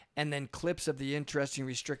cave and then clips of the interesting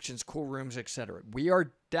restrictions, cool rooms, etc. We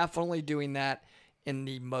are definitely doing that in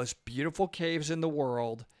the most beautiful caves in the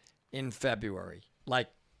world in February. Like,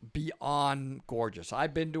 beyond gorgeous.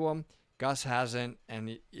 I've been to them. Gus hasn't,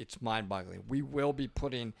 and it's mind-boggling. We will be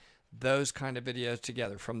putting those kind of videos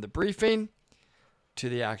together, from the briefing to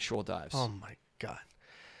the actual dives. Oh, my God.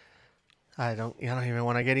 I don't even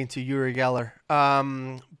want to get into Uri Geller.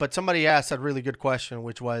 But somebody asked a really good question,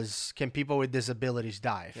 which was, can people with disabilities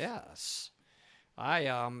dive? Yes. I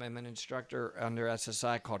am an instructor under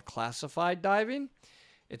SSI called Classified Diving.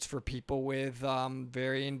 It's for people with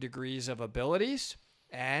varying degrees of abilities,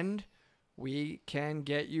 and we can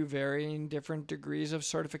get you varying different degrees of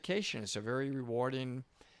certification. It's a very rewarding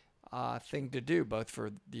thing to do, both for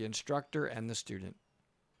the instructor and the student.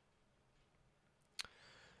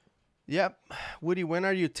 Yep. Woody, when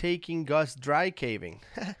are you taking Gus dry caving?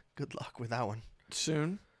 Good luck with that one.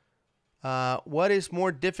 Soon. What is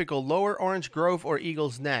more difficult, Lower Orange Grove or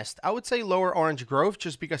Eagle's Nest? I would say Lower Orange Grove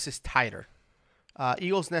just because it's tighter.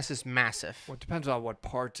 Eagle's Nest is massive. Well, it depends on what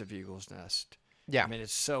parts of Eagle's Nest. Yeah. I mean,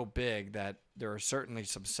 it's so big that there are certainly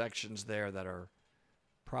some sections there that are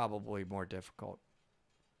probably more difficult.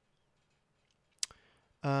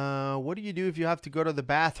 What do you do if you have to go to the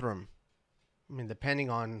bathroom? I mean, depending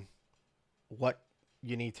on what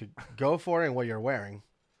you need to go for and what you're wearing.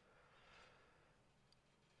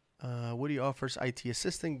 Woody offers IT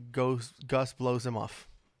assistant. Gus blows him off.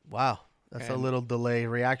 Wow. That's a little delay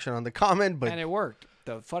reaction on the comment, but... And it worked.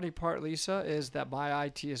 The funny part, Lisa, is that my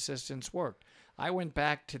IT assistants worked. I went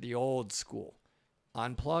back to the old school.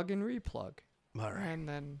 Unplug and replug. All right. And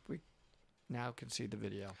then we now can see the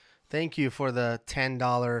video. Thank you for the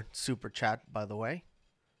 $10 super chat, by the way.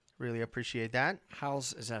 Really appreciate that.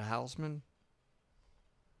 Is that Hausman?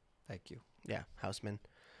 Thank you. Yeah, Houseman.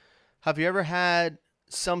 Have you ever had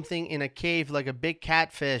something in a cave like a big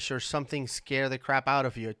catfish or something scare the crap out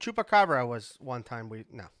of you? A chupacabra was one time we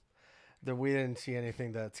didn't see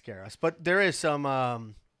anything that scare us. But there is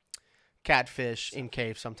some catfish in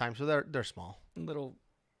caves sometimes, so they're small. Little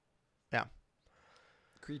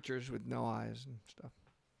creatures with no eyes and stuff.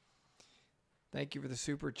 Thank you for the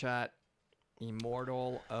super chat.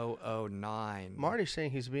 Immortal 009. Marty's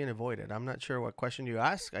saying he's being avoided. I'm not sure what question you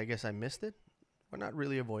asked. I guess I missed it. We're not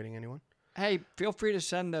really avoiding anyone. Hey, feel free to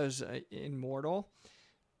send those Immortal.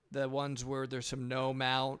 The ones where there's some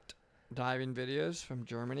no-mount diving videos from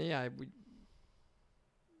Germany. I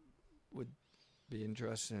would be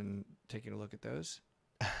interested in taking a look at those.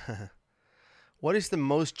 What is the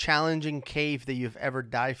most challenging cave that you've ever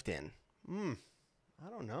dived in? I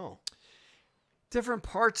don't know. Different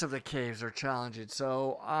parts of the caves are challenging.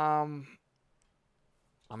 So,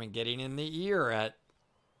 I mean, getting in the ear at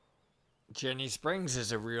Jenny Springs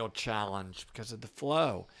is a real challenge because of the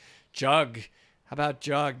flow. Jug, how about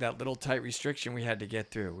Jug, that little tight restriction we had to get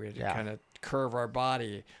through? We had to kind of curve our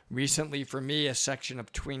body. Recently, for me, a section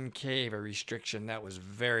of Twin Cave, a restriction that was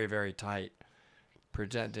very, very tight,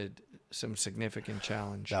 presented some significant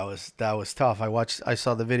challenge. That was tough. I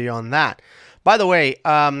saw the video on that. By the way,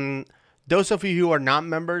 those of you who are not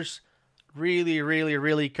members, really, really,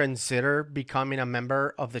 really consider becoming a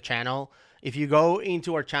member of the channel. If you go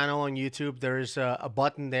into our channel on YouTube, there's a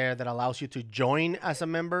button there that allows you to join as a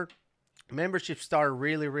member. Memberships start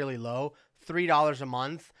really, really low, $3 a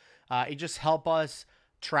month. It just helps us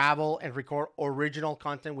travel and record original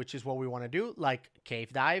content, which is what we want to do, like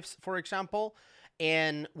cave dives, for example.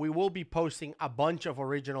 And we will be posting a bunch of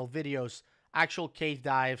original videos, actual cave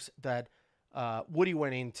dives that Woody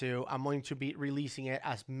went into. I'm going to be releasing it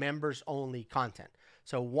as members only content.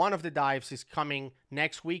 So one of the dives is coming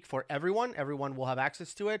next week for everyone. Everyone will have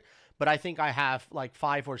access to it. But I think I have like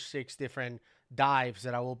 5 or 6 different dives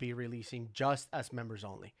that I will be releasing just as members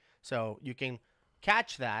only. So you can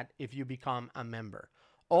catch that if you become a member.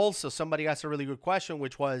 Also, somebody asked a really good question,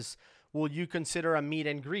 which was, will you consider a meet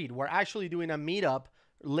and greet? We're actually doing a meetup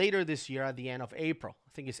later this year at the end of April. I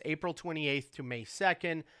think it's April 28th to May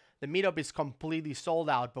 2nd. The meetup is completely sold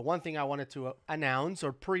out. But one thing I wanted to announce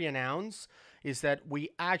or pre-announce is that we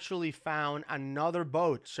actually found another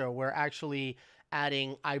boat. So we're actually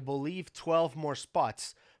adding, I believe, 12 more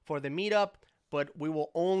spots for the meetup. But we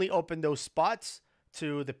will only open those spots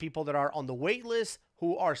to the people that are on the wait list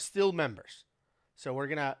who are still members. So we're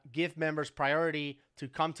going to give members priority to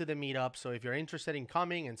come to the meetup. So if you're interested in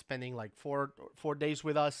coming and spending like four days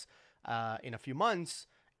with us in a few months,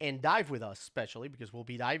 and dive with us, especially because we'll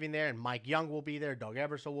be diving there, and Mike Young will be there, Doug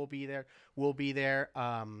Eversole will be there,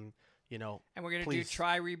 you know. And we're going to do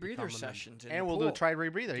try rebreather sessions. And we'll do a try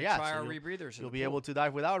rebreather, yeah. Try our rebreathers. You'll be able to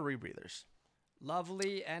dive without rebreathers.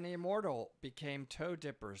 Lovely and Immortal became toe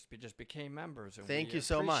dippers. We just became members. And Thank you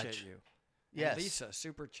so much. You. Yes. And Lisa,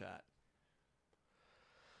 super chat.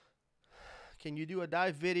 Can you do a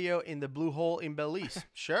dive video in the blue hole in Belize?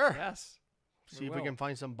 Sure. Yes. See if we can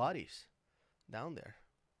find some buddies down there.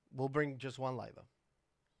 We'll bring just one light, though,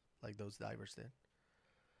 like those divers did.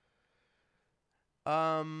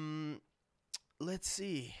 Let's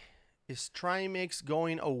see. Is Trimix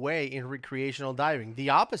going away in recreational diving? The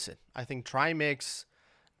opposite. I think Trimix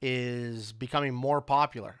is becoming more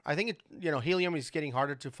popular. I think helium is getting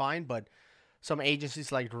harder to find, but some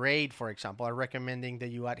agencies like RAID, for example, are recommending that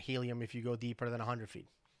you add helium if you go deeper than 100 feet.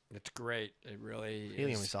 It's great. It really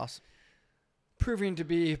helium is awesome. Proving to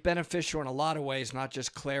be beneficial in a lot of ways, not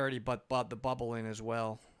just clarity, but the bubbling as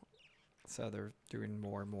well. So they're doing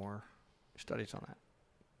more and more studies on that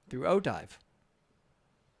through ODive.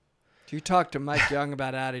 Do you talk to Mike Young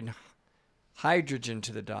about adding hydrogen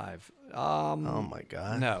to the dive? Oh my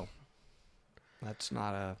God. No, that's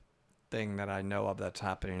not a thing that I know of that's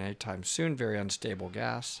happening anytime soon. Very unstable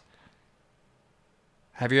gas.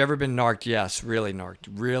 Have you ever been narked? Yes, really narked.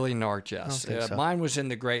 Really narked, yes. I don't think so. Mine was in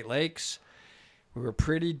the Great Lakes. We were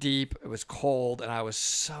pretty deep. It was cold, and I was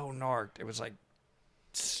so narked. It was like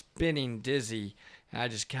spinning dizzy, and I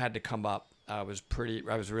just had to come up. I was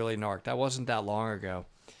really narked. That wasn't that long ago.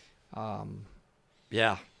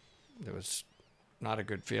 Yeah, it was not a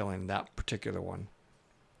good feeling, that particular one.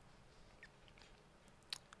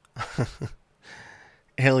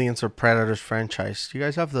 Aliens or Predators franchise. You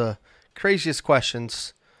guys have the craziest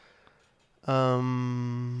questions. Blue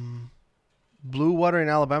Water in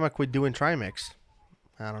Alabama quit doing Trimix.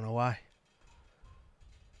 I don't know why.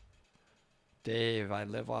 Dave, I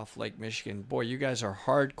live off Lake Michigan. Boy, you guys are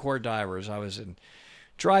hardcore divers. I was in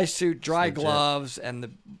dry suit, dry gloves, and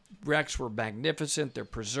the wrecks were magnificent. They're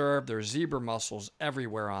preserved. There's zebra mussels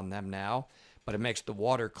everywhere on them now, but it makes the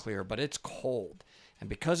water clear. But it's cold. And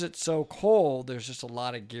because it's so cold, there's just a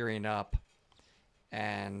lot of gearing up.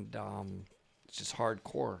 And it's just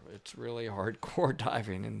hardcore. It's really hardcore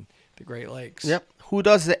diving in the Great Lakes. Yep. Who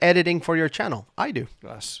does the editing for your channel? I do.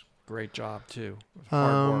 Yes. Great job, too.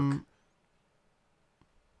 Hard work.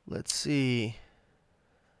 Let's see.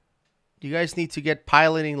 You guys need to get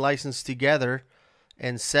piloting license together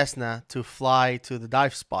and Cessna to fly to the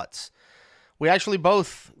dive spots. We actually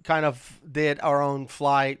both kind of did our own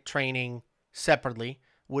flight training separately.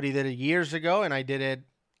 Woody did it years ago, and I did it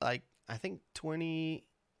like, I think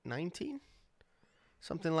 2019,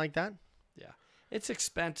 something like that. Yeah. It's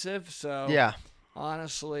expensive, so yeah.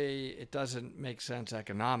 Honestly, it doesn't make sense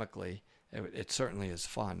economically. It certainly is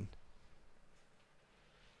fun.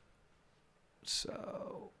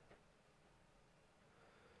 So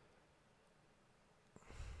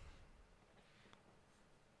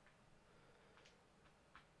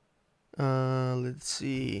Let's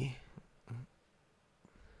see.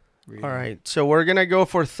 Reading. All right. So we're going to go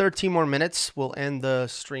for 13 more minutes. We'll end the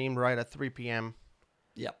stream right at 3 p.m.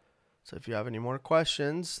 Yep. So if you have any more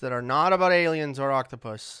questions that are not about aliens or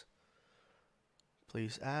octopus,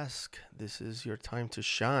 please ask. This is your time to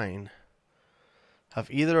shine. Have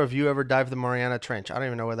either of you ever dived the Mariana Trench? I don't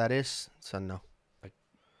even know where that is. So no.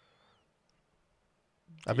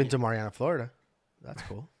 I've been to Mariana, Florida. That's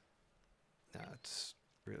cool. No, it's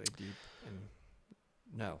really deep. And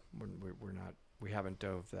no, we're not. We haven't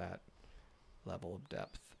dove that level of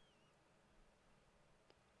depth.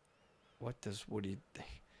 What does Woody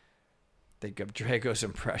think of Drago's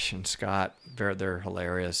impression, Scott? They're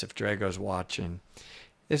hilarious. If Drago's watching,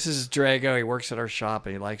 this is Drago. He works at our shop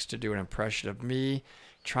and he likes to do an impression of me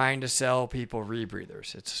trying to sell people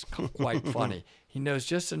rebreathers. It's quite funny. He knows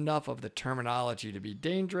just enough of the terminology to be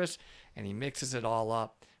dangerous, and he mixes it all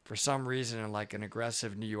up for some reason in like an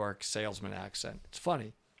aggressive New York salesman accent. It's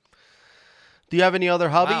funny. Do you have any other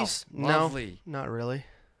hobbies? Wow, lovely. No, not really.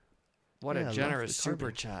 What a generous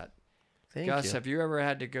super chat. Thank Gus, you. have you ever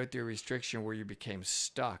had to go through a restriction where you became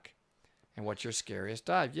stuck? And what's your scariest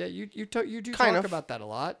dive? Yeah, you do talk about that a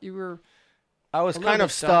lot. I was kind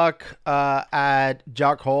of stuck at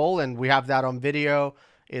Jog Hole, and we have that on video.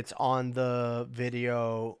 It's on the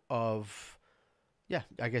video of,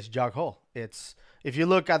 I guess Jog Hole. It's, if you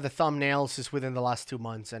look at the thumbnails, it's within the last 2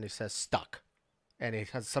 months, and it says stuck. And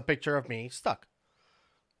it has a picture of me stuck.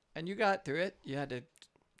 And you got through it. You had to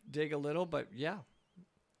dig a little, but yeah.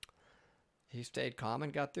 He stayed calm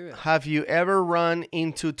and got through it. Have you ever run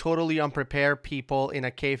into totally unprepared people in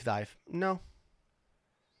a cave dive? No.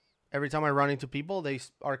 Every time I run into people, they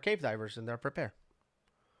are cave divers and they're prepared.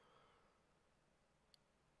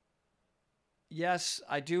 Yes,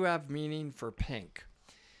 I do have meaning for pink.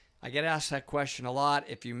 I get asked that question a lot.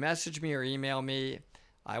 If you message me or email me,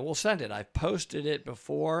 I will send it. I've posted it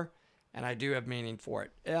before, and I do have meaning for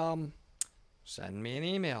it. Send me an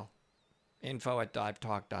email,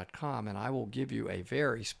 info@divetalk.com, and I will give you a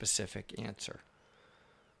very specific answer.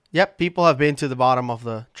 Yep, people have been to the bottom of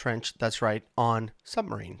the trench, that's right, on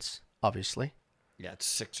submarines, obviously. Yeah, it's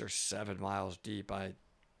 6 or 7 miles deep.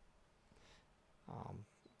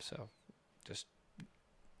 So just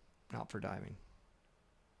not for diving.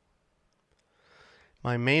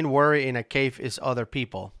 My main worry in a cave is other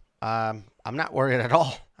people. I'm not worried at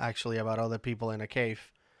all, actually, about other people in a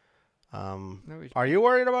cave. Are you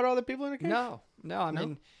worried about other people in a cave? No. I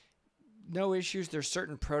mean, no issues. There's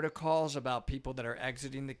certain protocols about people that are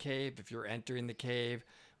exiting the cave. If you're entering the cave,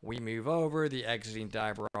 we move over. The exiting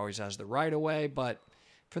diver always has the right of way. But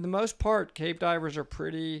for the most part, cave divers are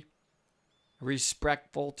pretty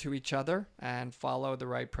respectful to each other and follow the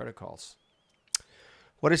right protocols.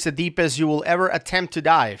 What is the deepest you will ever attempt to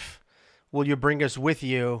dive? Will you bring us with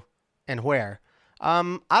you, and where?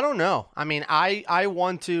 I don't know. I mean, I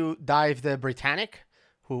want to dive the Britannic,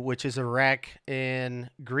 which is a wreck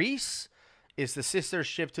in Greece. It's the sister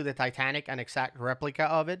ship to the Titanic, an exact replica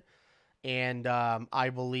of it. And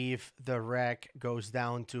I believe the wreck goes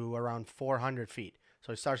down to around 400 feet.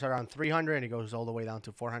 So it starts around 300 and it goes all the way down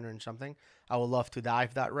to 400 and something. I would love to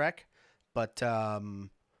dive that wreck, but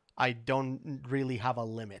I don't really have a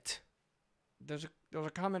limit. There's a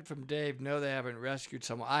comment from Dave. No, they haven't rescued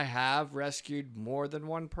someone. I have rescued more than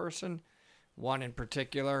one person. One in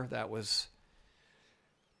particular that was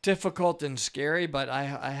difficult and scary, but I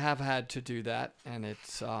have had to do that, and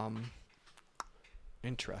it's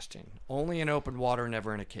interesting. Only in open water,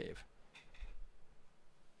 never in a cave.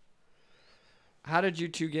 How did you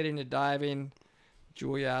two get into diving?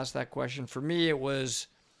 Julia asked that question. For me, it was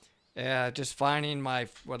just finding my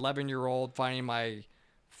 11-year-old, finding my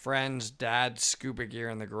friend's dad's scuba gear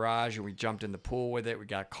in the garage, and we jumped in the pool with it. We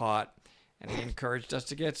got caught, and he encouraged us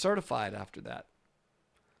to get certified after that.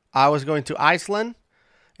 I was going to Iceland,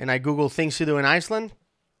 and I Googled things to do in Iceland,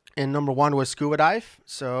 and number one was scuba dive.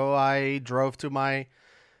 So I drove to my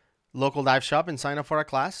local dive shop and signed up for a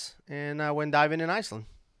class, and I went diving in Iceland.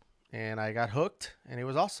 And I got hooked, and it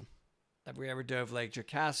was awesome. Have we ever dove Lake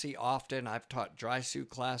Jocassee? Often. I've taught dry suit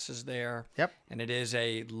classes there. Yep. And it is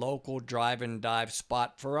a local drive and dive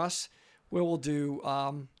spot for us, where we'll do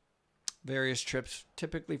various trips,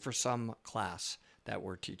 typically for some class that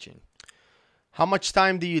we're teaching. How much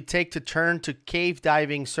time do you take to turn to cave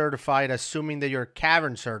diving certified, assuming that you're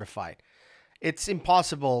cavern certified? It's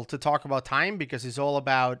impossible to talk about time because it's all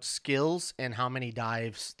about skills and how many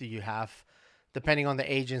dives do you have. Depending on the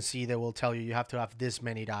agency, they will tell you you have to have this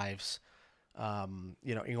many dives,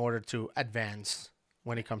 in order to advance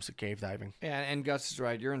when it comes to cave diving. And Gus is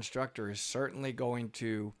right. Your instructor is certainly going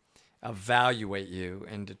to evaluate you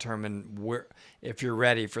and determine if you're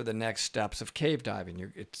ready for the next steps of cave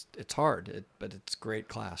diving. It's hard, but it's great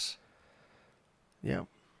class. Yeah.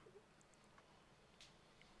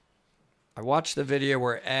 I watched the video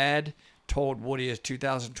where Ed told Woody his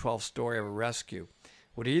 2012 story of a rescue.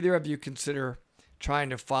 Would either of you consider trying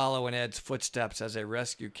to follow in Ed's footsteps as a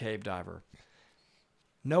rescue cave diver?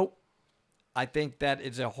 Nope. I think that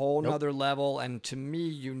is a whole nother level, and to me,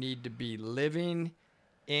 you need to be living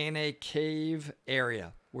in a cave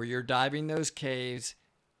area where you're diving those caves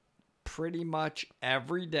pretty much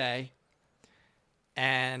every day,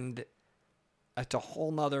 and it's a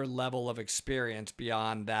whole nother level of experience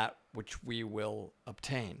beyond that which we will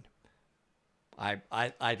obtain.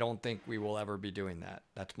 I don't think we will ever be doing that.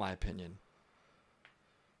 That's my opinion.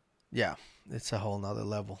 Yeah, it's a whole nother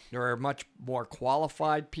level. There are much more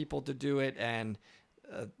qualified people to do it, and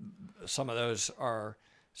some of those are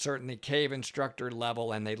certainly cave instructor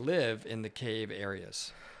level, and they live in the cave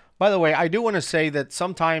areas. By the way, I do want to say that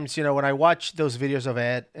sometimes, when I watch those videos of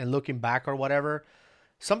Ed and looking back or whatever,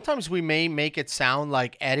 sometimes we may make it sound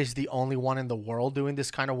like Ed is the only one in the world doing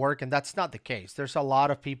this kind of work, and that's not the case. There's a lot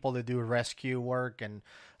of people that do rescue work and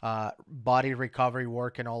body recovery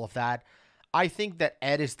work and all of that. I think that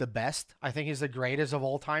Ed is the best. I think he's the greatest of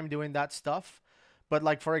all time doing that stuff. But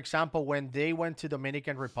like, for example, when they went to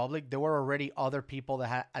Dominican Republic, there were already other people that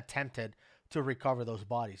had attempted to recover those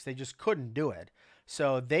bodies. They just couldn't do it.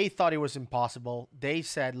 So they thought it was impossible. They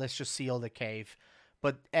said, let's just seal the cave.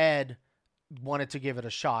 But Ed wanted to give it a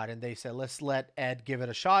shot, and they said, let's let Ed give it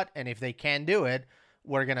a shot, and if they can do it,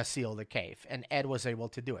 we're going to seal the cave. And Ed was able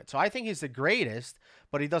to do it. So I think he's the greatest,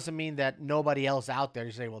 but it doesn't mean that nobody else out there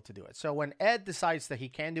is able to do it. So when Ed decides that he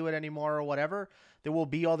can't do it anymore or whatever, there will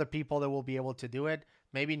be other people that will be able to do it.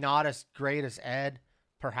 Maybe not as great as Ed,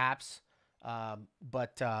 perhaps,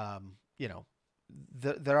 but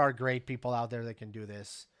there are great people out there that can do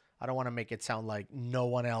this. I don't want to make it sound like no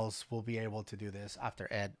one else will be able to do this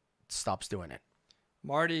after Ed stops doing it.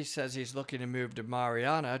 Marty says he's looking to move to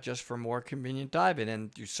Mariana just for more convenient diving, and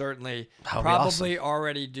you certainly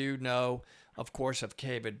already do know, of course, of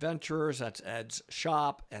Cave Adventurers. That's Ed's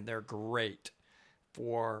shop, and they're great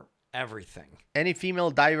for everything. Any female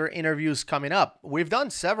diver interviews coming up? We've done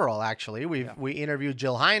several, actually. We interviewed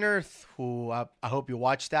Jill Heinerth, who I hope you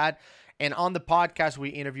watched that. And on the podcast, we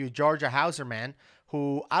interviewed Georgia Hauserman,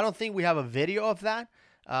 who I don't think we have a video of that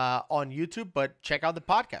on YouTube, but check out the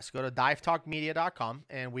podcast. Go to divetalkmedia.com,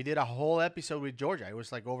 and we did a whole episode with Georgia. It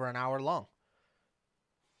was like over an hour long.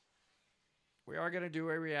 We are going to do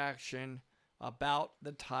a reaction about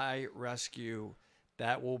the Thai rescue.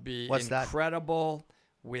 That will be incredible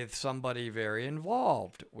with somebody very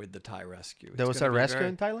involved with the Thai rescue. There was a rescue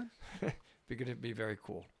in Thailand? It's going to be very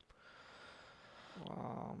cool.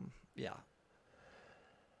 Yeah.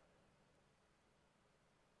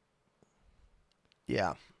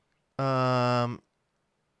 Yeah.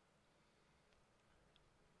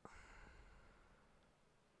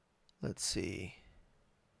 Let's see.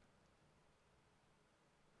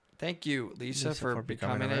 Thank you, Lisa, for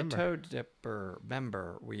becoming a Toe Dipper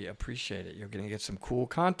member. We appreciate it. You're going to get some cool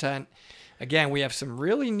content. Again, we have some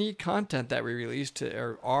really neat content that we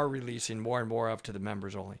are releasing more and more of to the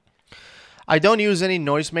members only. I don't use any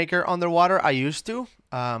noisemaker underwater. I used to,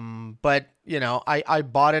 but I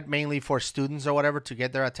bought it mainly for students or whatever to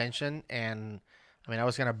get their attention. And I mean, I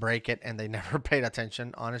was gonna break it, and they never paid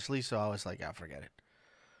attention, honestly. So I was like, yeah, forget it.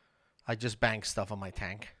 I just banged stuff on my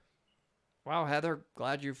tank. Wow, Heather,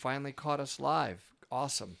 glad you finally caught us live.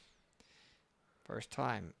 Awesome. First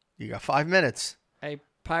time. You got 5 minutes. Hey,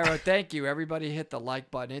 Pyro, thank you. Everybody hit the like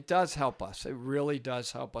button. It does help us. It really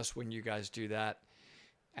does help us when you guys do that.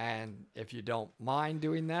 And if you don't mind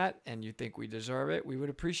doing that and you think we deserve it, we would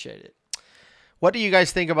appreciate it. What do you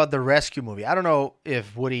guys think about the rescue movie? I don't know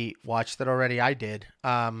if Woody watched it already. I did.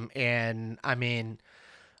 And I mean,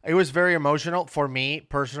 it was very emotional for me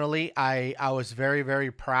personally. I was very,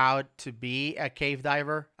 very proud to be a cave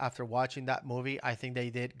diver after watching that movie. I think they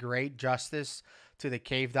did great justice to the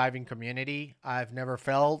cave diving community. I've never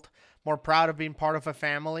felt more proud of being part of a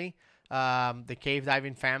family. The cave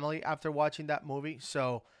diving family after watching that movie.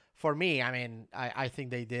 So for me, I mean, I think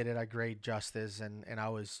they did it a great justice, and I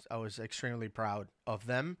was extremely proud of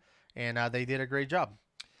them, and they did a great job.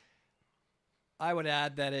 I would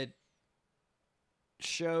add that it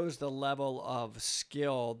shows the level of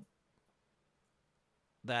skill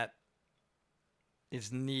that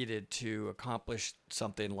is needed to accomplish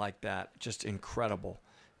something like that. Just incredible.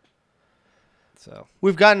 So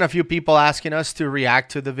we've gotten a few people asking us to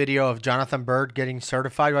react to the video of Jonathan Bird getting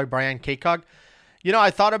certified by Brian Kaycock. You know,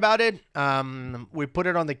 I thought about it. We put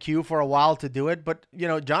it on the queue for a while to do it, but you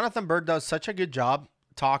know, Jonathan Bird does such a good job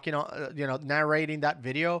talking, narrating that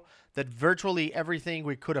video that virtually everything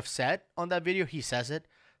we could have said on that video, he says it.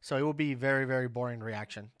 So it will be very, very boring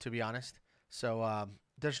reaction, to be honest. So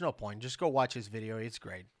there's no point. Just go watch his video. It's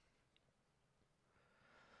great.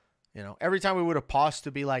 You know, every time we would have paused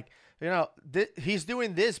to be like, you know, he's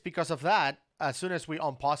doing this because of that. As soon as we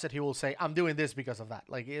unpause it, he will say, I'm doing this because of that.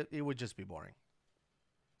 Like, it would just be boring.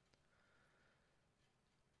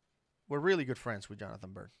 We're really good friends with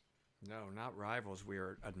Jonathan Bird. No, not rivals. We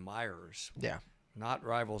are admirers. Yeah. Not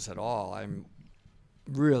rivals at all. I'm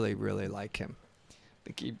really, really like him. I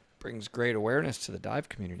think he brings great awareness to the dive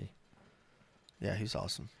community. Yeah, he's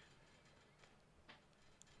awesome.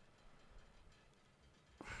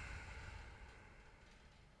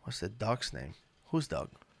 What's the dog's name? Who's Doug?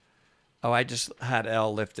 Oh, I just had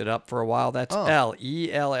L lifted up for a while. That's L,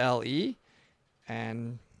 E-L-L-E.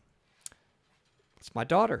 And it's my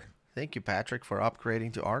daughter. Thank you, Patrick, for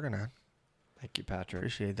upgrading to Argonaut. Thank you, Patrick.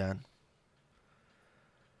 Appreciate that.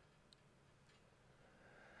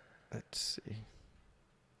 Let's see.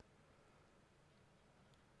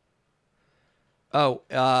 Oh,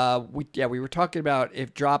 we were talking about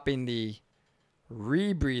if dropping the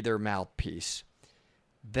rebreather mouthpiece,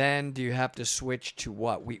 then do you have to switch to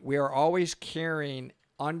what? We are always carrying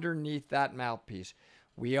underneath that mouthpiece.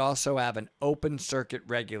 We also have an open circuit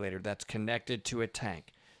regulator that's connected to a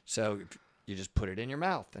tank. So you just put it in your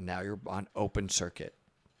mouth, and now you're on open circuit.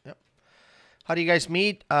 Yep. How do you guys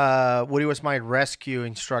meet? Woody was my rescue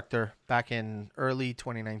instructor back in early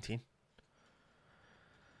 2019.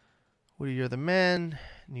 Woody, you're the man.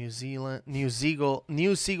 New Zealand, New Seagull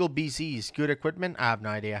BCs. Good equipment? I have no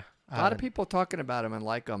idea. A lot of people talking about him and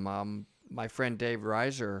like him. My friend Dave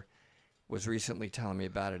Reiser was recently telling me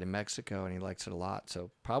about it in Mexico, and he likes it a lot. So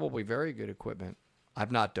probably very good equipment.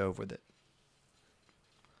 I've not dove with it.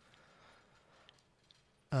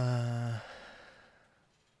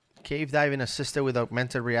 Cave diving assisted with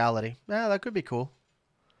augmented reality. Yeah, that could be cool,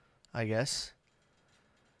 I guess.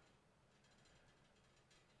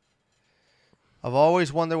 I've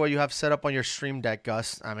always wondered what you have set up on your Stream Deck,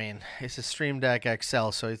 Gus. I mean, it's a Stream Deck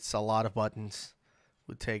XL, so it's a lot of buttons.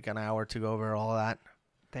 Would take an hour to go over all that.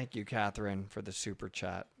 Thank you, Catherine, for the super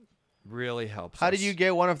chat. Really helps How us. did you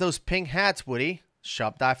get one of those pink hats, Woody?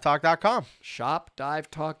 ShopDiveTalk.com.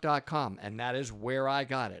 ShopDiveTalk.com, and that is where I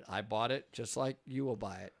got it. I bought it just like you will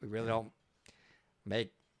buy it. We really don't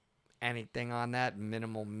make anything on that.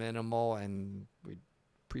 Minimal, and we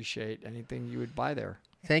appreciate anything you would buy there.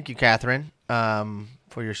 Thank you, Catherine,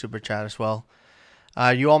 for your super chat as well.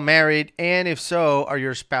 You all married? And if so, are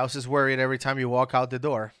your spouses worried every time you walk out the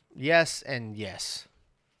door? Yes and yes.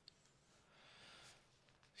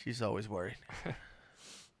 She's always worried.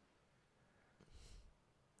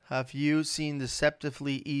 Have you seen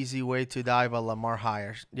Deceptively Easy Way to Dive a Lamar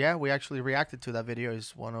Hires? Yeah, we actually reacted to that video.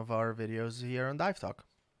 It's one of our videos here on Dive Talk.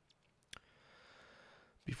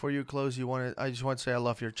 Before you close, I just want to say I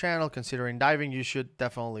love your channel. Considering diving, you should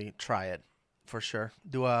definitely try it. For sure.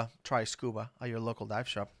 Do a try scuba at your local dive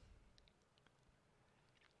shop.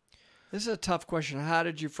 This is a tough question. How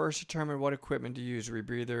did you first determine what equipment to use?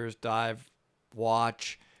 Rebreathers, dive,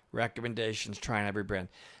 watch, recommendations, trying every brand.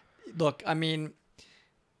 Look, I mean,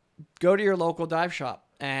 go to your local dive shop,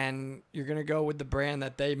 and you're going to go with the brand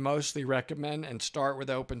that they mostly recommend and start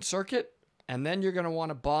with open circuit. And then you're going to want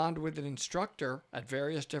to bond with an instructor at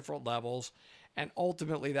various different levels. And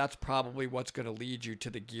ultimately, that's probably what's going to lead you to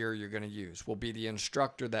the gear you're going to use, will be the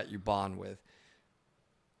instructor that you bond with.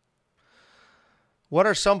 What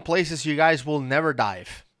are some places you guys will never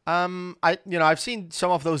dive? I've seen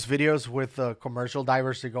some of those videos with commercial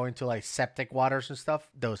divers that go into like septic waters and stuff.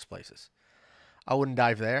 Those places. I wouldn't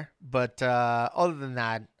dive there. But other than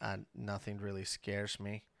that, nothing really scares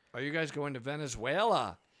me. Are you guys going to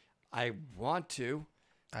Venezuela? I want to.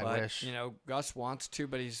 I wish. You know, Gus wants to,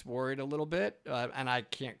 but he's worried a little bit. And I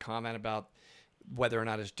can't comment about whether or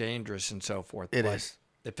not it's dangerous and so forth. It is.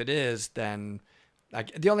 If it is, then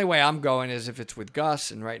the only way I'm going is if it's with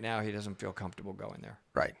Gus, and right now he doesn't feel comfortable going there.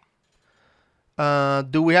 Right.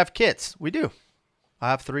 Do we have kids? We do.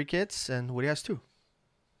 I have 3 kids, and Woody has 2.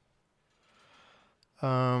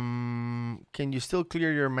 Can you still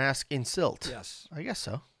clear your mask in silt? Yes. I guess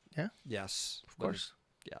so. Yeah. Yes. Of course.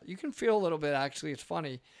 Yeah, you can feel a little bit. Actually, it's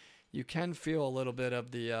funny. You can feel a little bit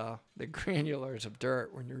of the granulars of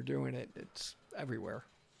dirt when you're doing it. It's everywhere.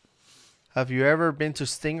 Have you ever been to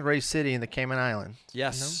Stingray City in the Cayman Islands?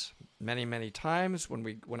 Yes, many times.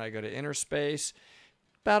 When I go to inner space,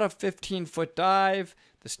 about a 15-foot dive.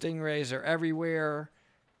 The stingrays are everywhere,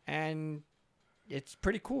 and it's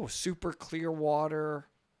pretty cool. Super clear water.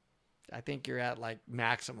 I think you're at like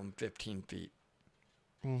maximum 15 feet.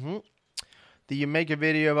 Mm-hmm. Did you make a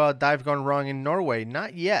video about dive gone wrong in Norway?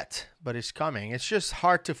 Not yet, but it's coming. It's just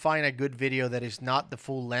hard to find a good video that is not the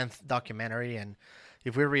full length documentary. And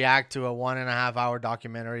if we react to a 1.5 hour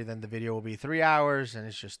documentary, then the video will be 3 hours, and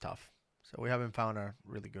it's just tough. So we haven't found a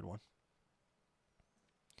really good one.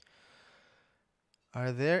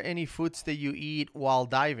 Are there any foods that you eat while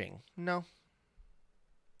diving? No.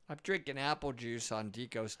 I'm drinking apple juice on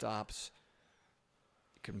deco stops.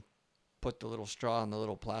 You can put the little straw in the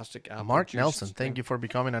little plastic apple Mark juice Nelson, thing. thank you for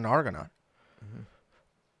becoming an Argonaut. Mm-hmm.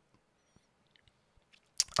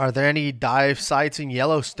 Are there any dive sites in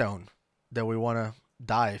Yellowstone that we want to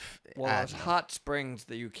dive Well, at? there's hot springs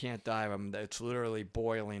that you can't dive them. It's literally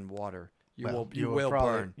boiling water. You will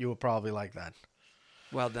probably, burn. You will probably like that.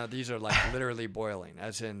 Well, now these are like literally boiling,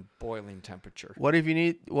 as in boiling temperature. What if you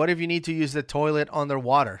need to use the toilet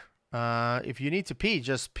underwater? If you need to pee,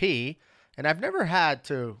 just pee. And I've never had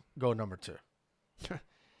to go number 2.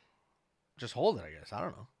 Just hold it, I guess. I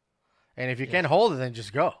don't know. And if you can't hold it, then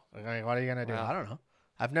just go. Like, what are you gonna do? Well, I don't know.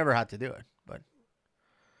 I've never had to do it, but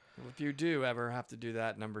if you do ever have to do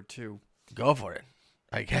that, number 2, go for it,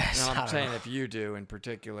 I guess. No, I'm saying if you do in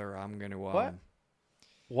particular, I'm going to... What?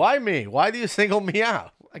 Why me? Why do you single me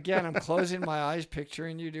out? Again, I'm closing my eyes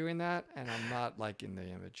picturing you doing that, and I'm not liking the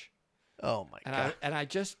image. Oh, my God. And I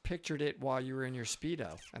just pictured it while you were in your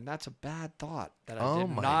Speedo, and that's a bad thought that I Oh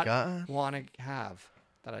did my not God. want to have,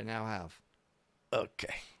 that I now have.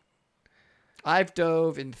 Okay. I've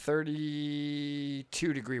dove in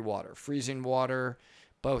 32-degree water, freezing water,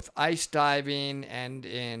 both ice diving and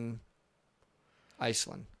in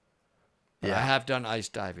Iceland. But I have done ice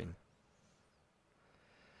diving.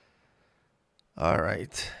 All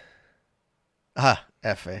right.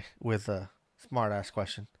 FA with a smart-ass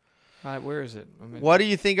question. All right, where is it? What do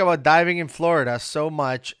you think about diving in Florida so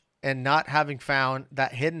much and not having found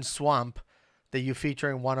that hidden swamp that you feature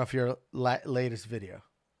in one of your latest video?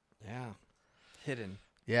 Yeah, hidden.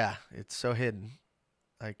 Yeah, it's so hidden.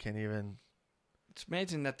 I can't even... It's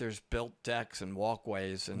amazing that there's built decks and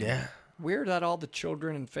walkways. And yeah. Weird that all the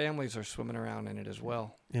children and families are swimming around in it as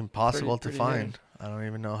well. Impossible to find. Hidden. I don't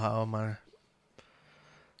even know how am I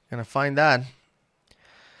going to find that.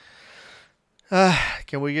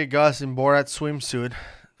 Can we get Gus in Borat's swimsuit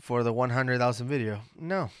for the 100,000 video?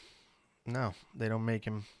 No. No, they don't make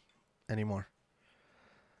him anymore.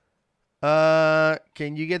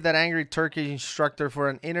 Can you get that angry Turkish instructor for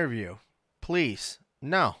an interview? Please.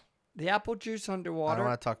 No. The apple juice underwater. I don't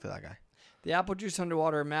want to talk to that guy. The apple juice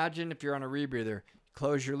underwater. Imagine if you're on a rebreather.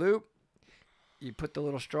 Close your loop. You put the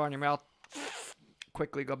little straw in your mouth.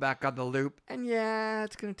 Quickly go back on the loop. And yeah,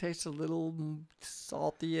 it's going to taste a little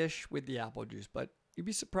salty-ish with the apple juice. But you'd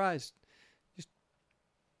be surprised.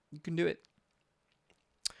 You can do it.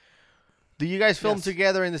 Do you guys film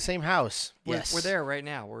together in the same house? Yes. We're there right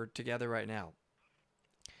now. We're together right now.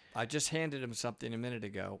 I just handed him something a minute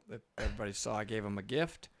ago that everybody saw. I gave him a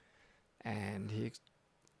gift, and he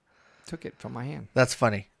took it from my hand. That's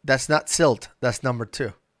funny. That's not silt. That's number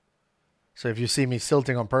 2. So if you see me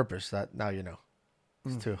silting on purpose, that now you know.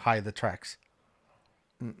 It's to hide the tracks.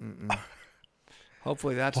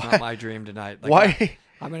 Hopefully that's not my dream tonight. Like why?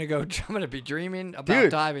 I'm gonna be dreaming about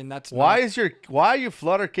diving. That's why are you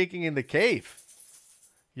flutter kicking in the cave?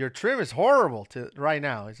 Your trim is horrible right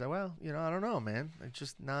now. He's like, well, I don't know, man. It's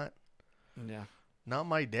just not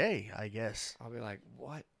my day, I guess. I'll be like,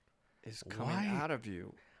 what is coming out of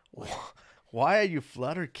you? Why are you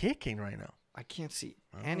flutter kicking right now? I can't see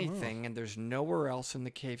anything, and there's nowhere else in the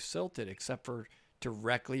cave silted except for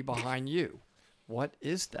directly behind you. What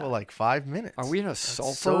is that? Well, like 5 minutes. Are we in a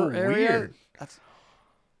sulfur area? Weird.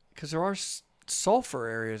 Because there are sulfur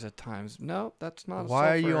areas at times. No, that's not.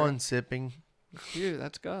 Why are you unzipping? You,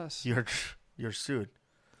 that's Gus. Your suit.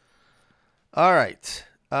 All right.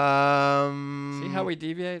 See how we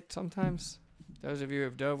deviate sometimes? Those of you who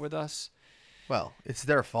have dove with us. Well, it's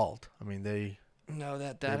their fault. I mean, they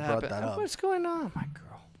that brought happened. that up. What's going on, my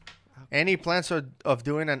girl? Any plans of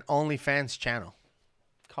doing an OnlyFans channel?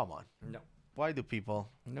 Come on. No. Why do people?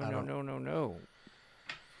 No.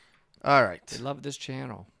 All right. They love this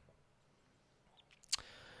channel.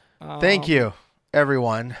 Thank you,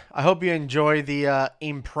 everyone. I hope you enjoy the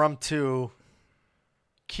impromptu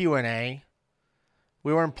Q&A.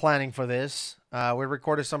 We weren't planning for this. We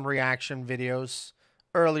recorded some reaction videos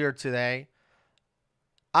earlier today.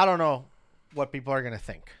 I don't know what people are going to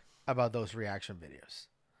think about those reaction videos.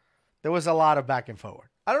 There was a lot of back and forward.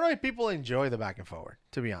 I don't know if people enjoy the back and forward,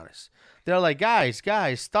 to be honest. They're like, guys,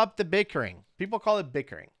 stop the bickering. People call it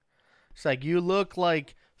bickering. It's like, you look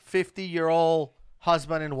like 50-year-old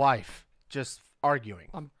husband and wife just arguing.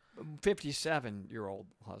 I'm 57-year-old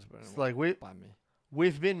husband. It's like by me.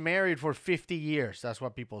 We've been married for 50 years. That's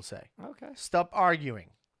what people say. Okay. Stop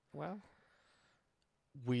arguing. Well,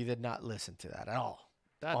 we did not listen to that at all.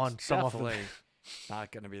 That's on some definitely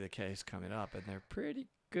not going to be the case coming up, and they're pretty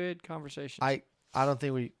good conversations. I don't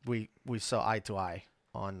think we saw eye to eye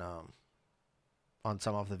on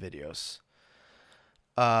some of the videos.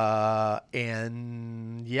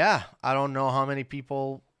 And yeah, I don't know how many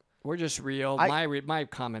people. We're just real. My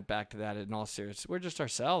comment back to that, in all seriousness, we're just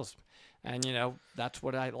ourselves. And, you know, that's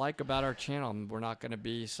what I like about our channel. We're not going to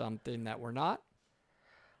be something that we're not.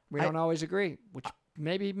 We don't always agree, which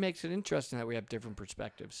maybe makes it interesting that we have different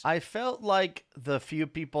perspectives. I felt like the few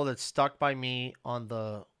people that stuck by me on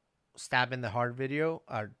the stab in the heart video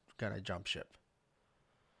are going to jump ship.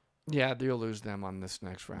 Yeah, you'll lose them on this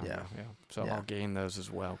next round. Yeah. So I'll gain those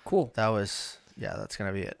as well. Cool. That's going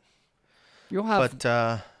to be it. You'll have.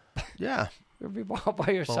 But, yeah. You'll be all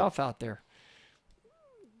by yourself out there.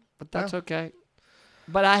 But that's okay.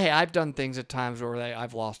 But I've done things at times where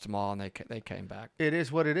I've lost them all and they came back. It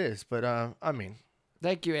is what it is. But, I mean.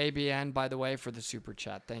 Thank you, ABN, by the way, for the super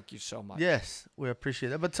chat. Thank you so much. Yes, we appreciate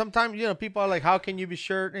that. But sometimes, you know, people are like, how can you be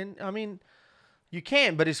sure? And, I mean, you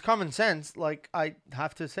can, but it's common sense. Like, I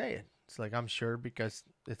have to say it. It's like, I'm sure because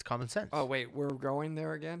it's common sense. Oh, wait, we're going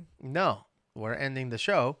there again? No, we're ending the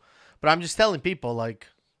show. But I'm just telling people, like,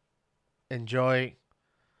 enjoy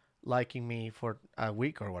liking me for a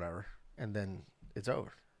week or whatever. And then it's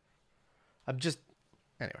over.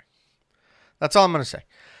 Anyway. That's all I'm going to say.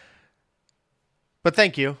 But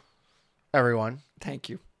thank you, everyone. Thank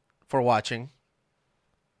you. For watching.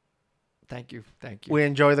 Thank you. We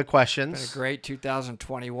enjoy the questions. It's been a great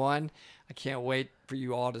 2021. I can't wait for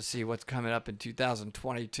you all to see what's coming up in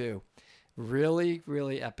 2022. Really,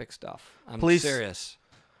 really epic stuff. I'm serious.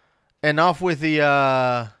 Enough with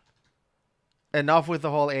the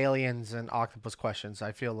whole aliens and octopus questions.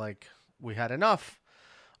 I feel like we had enough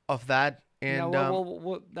of that. And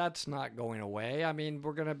well, that's not going away. I mean,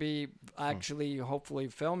 we're going to be actually hopefully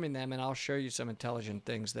filming them, and I'll show you some intelligent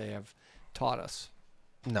things they have taught us.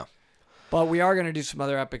 No. But we are going to do some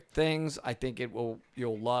other epic things. I think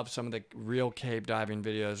you'll love some of the real cave diving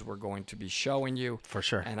videos we're going to be showing you. For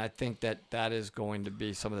sure. And I think that is going to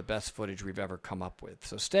be some of the best footage we've ever come up with.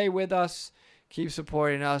 So stay with us. Keep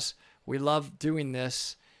supporting us. We love doing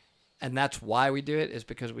this. And that's why we do it, is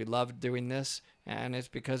because we love doing this. And it's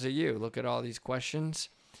because of you. Look at all these questions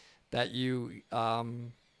that you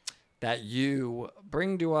bring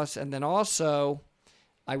to us. And then also,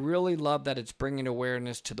 I really love that it's bringing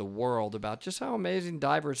awareness to the world about just how amazing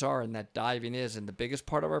divers are and that diving is. And the biggest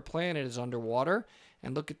part of our planet is underwater.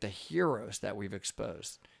 And look at the heroes that we've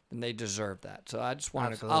exposed. And they deserve that. So I just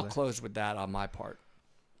wanted to, I'll close with that on my part.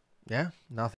 Yeah, nothing.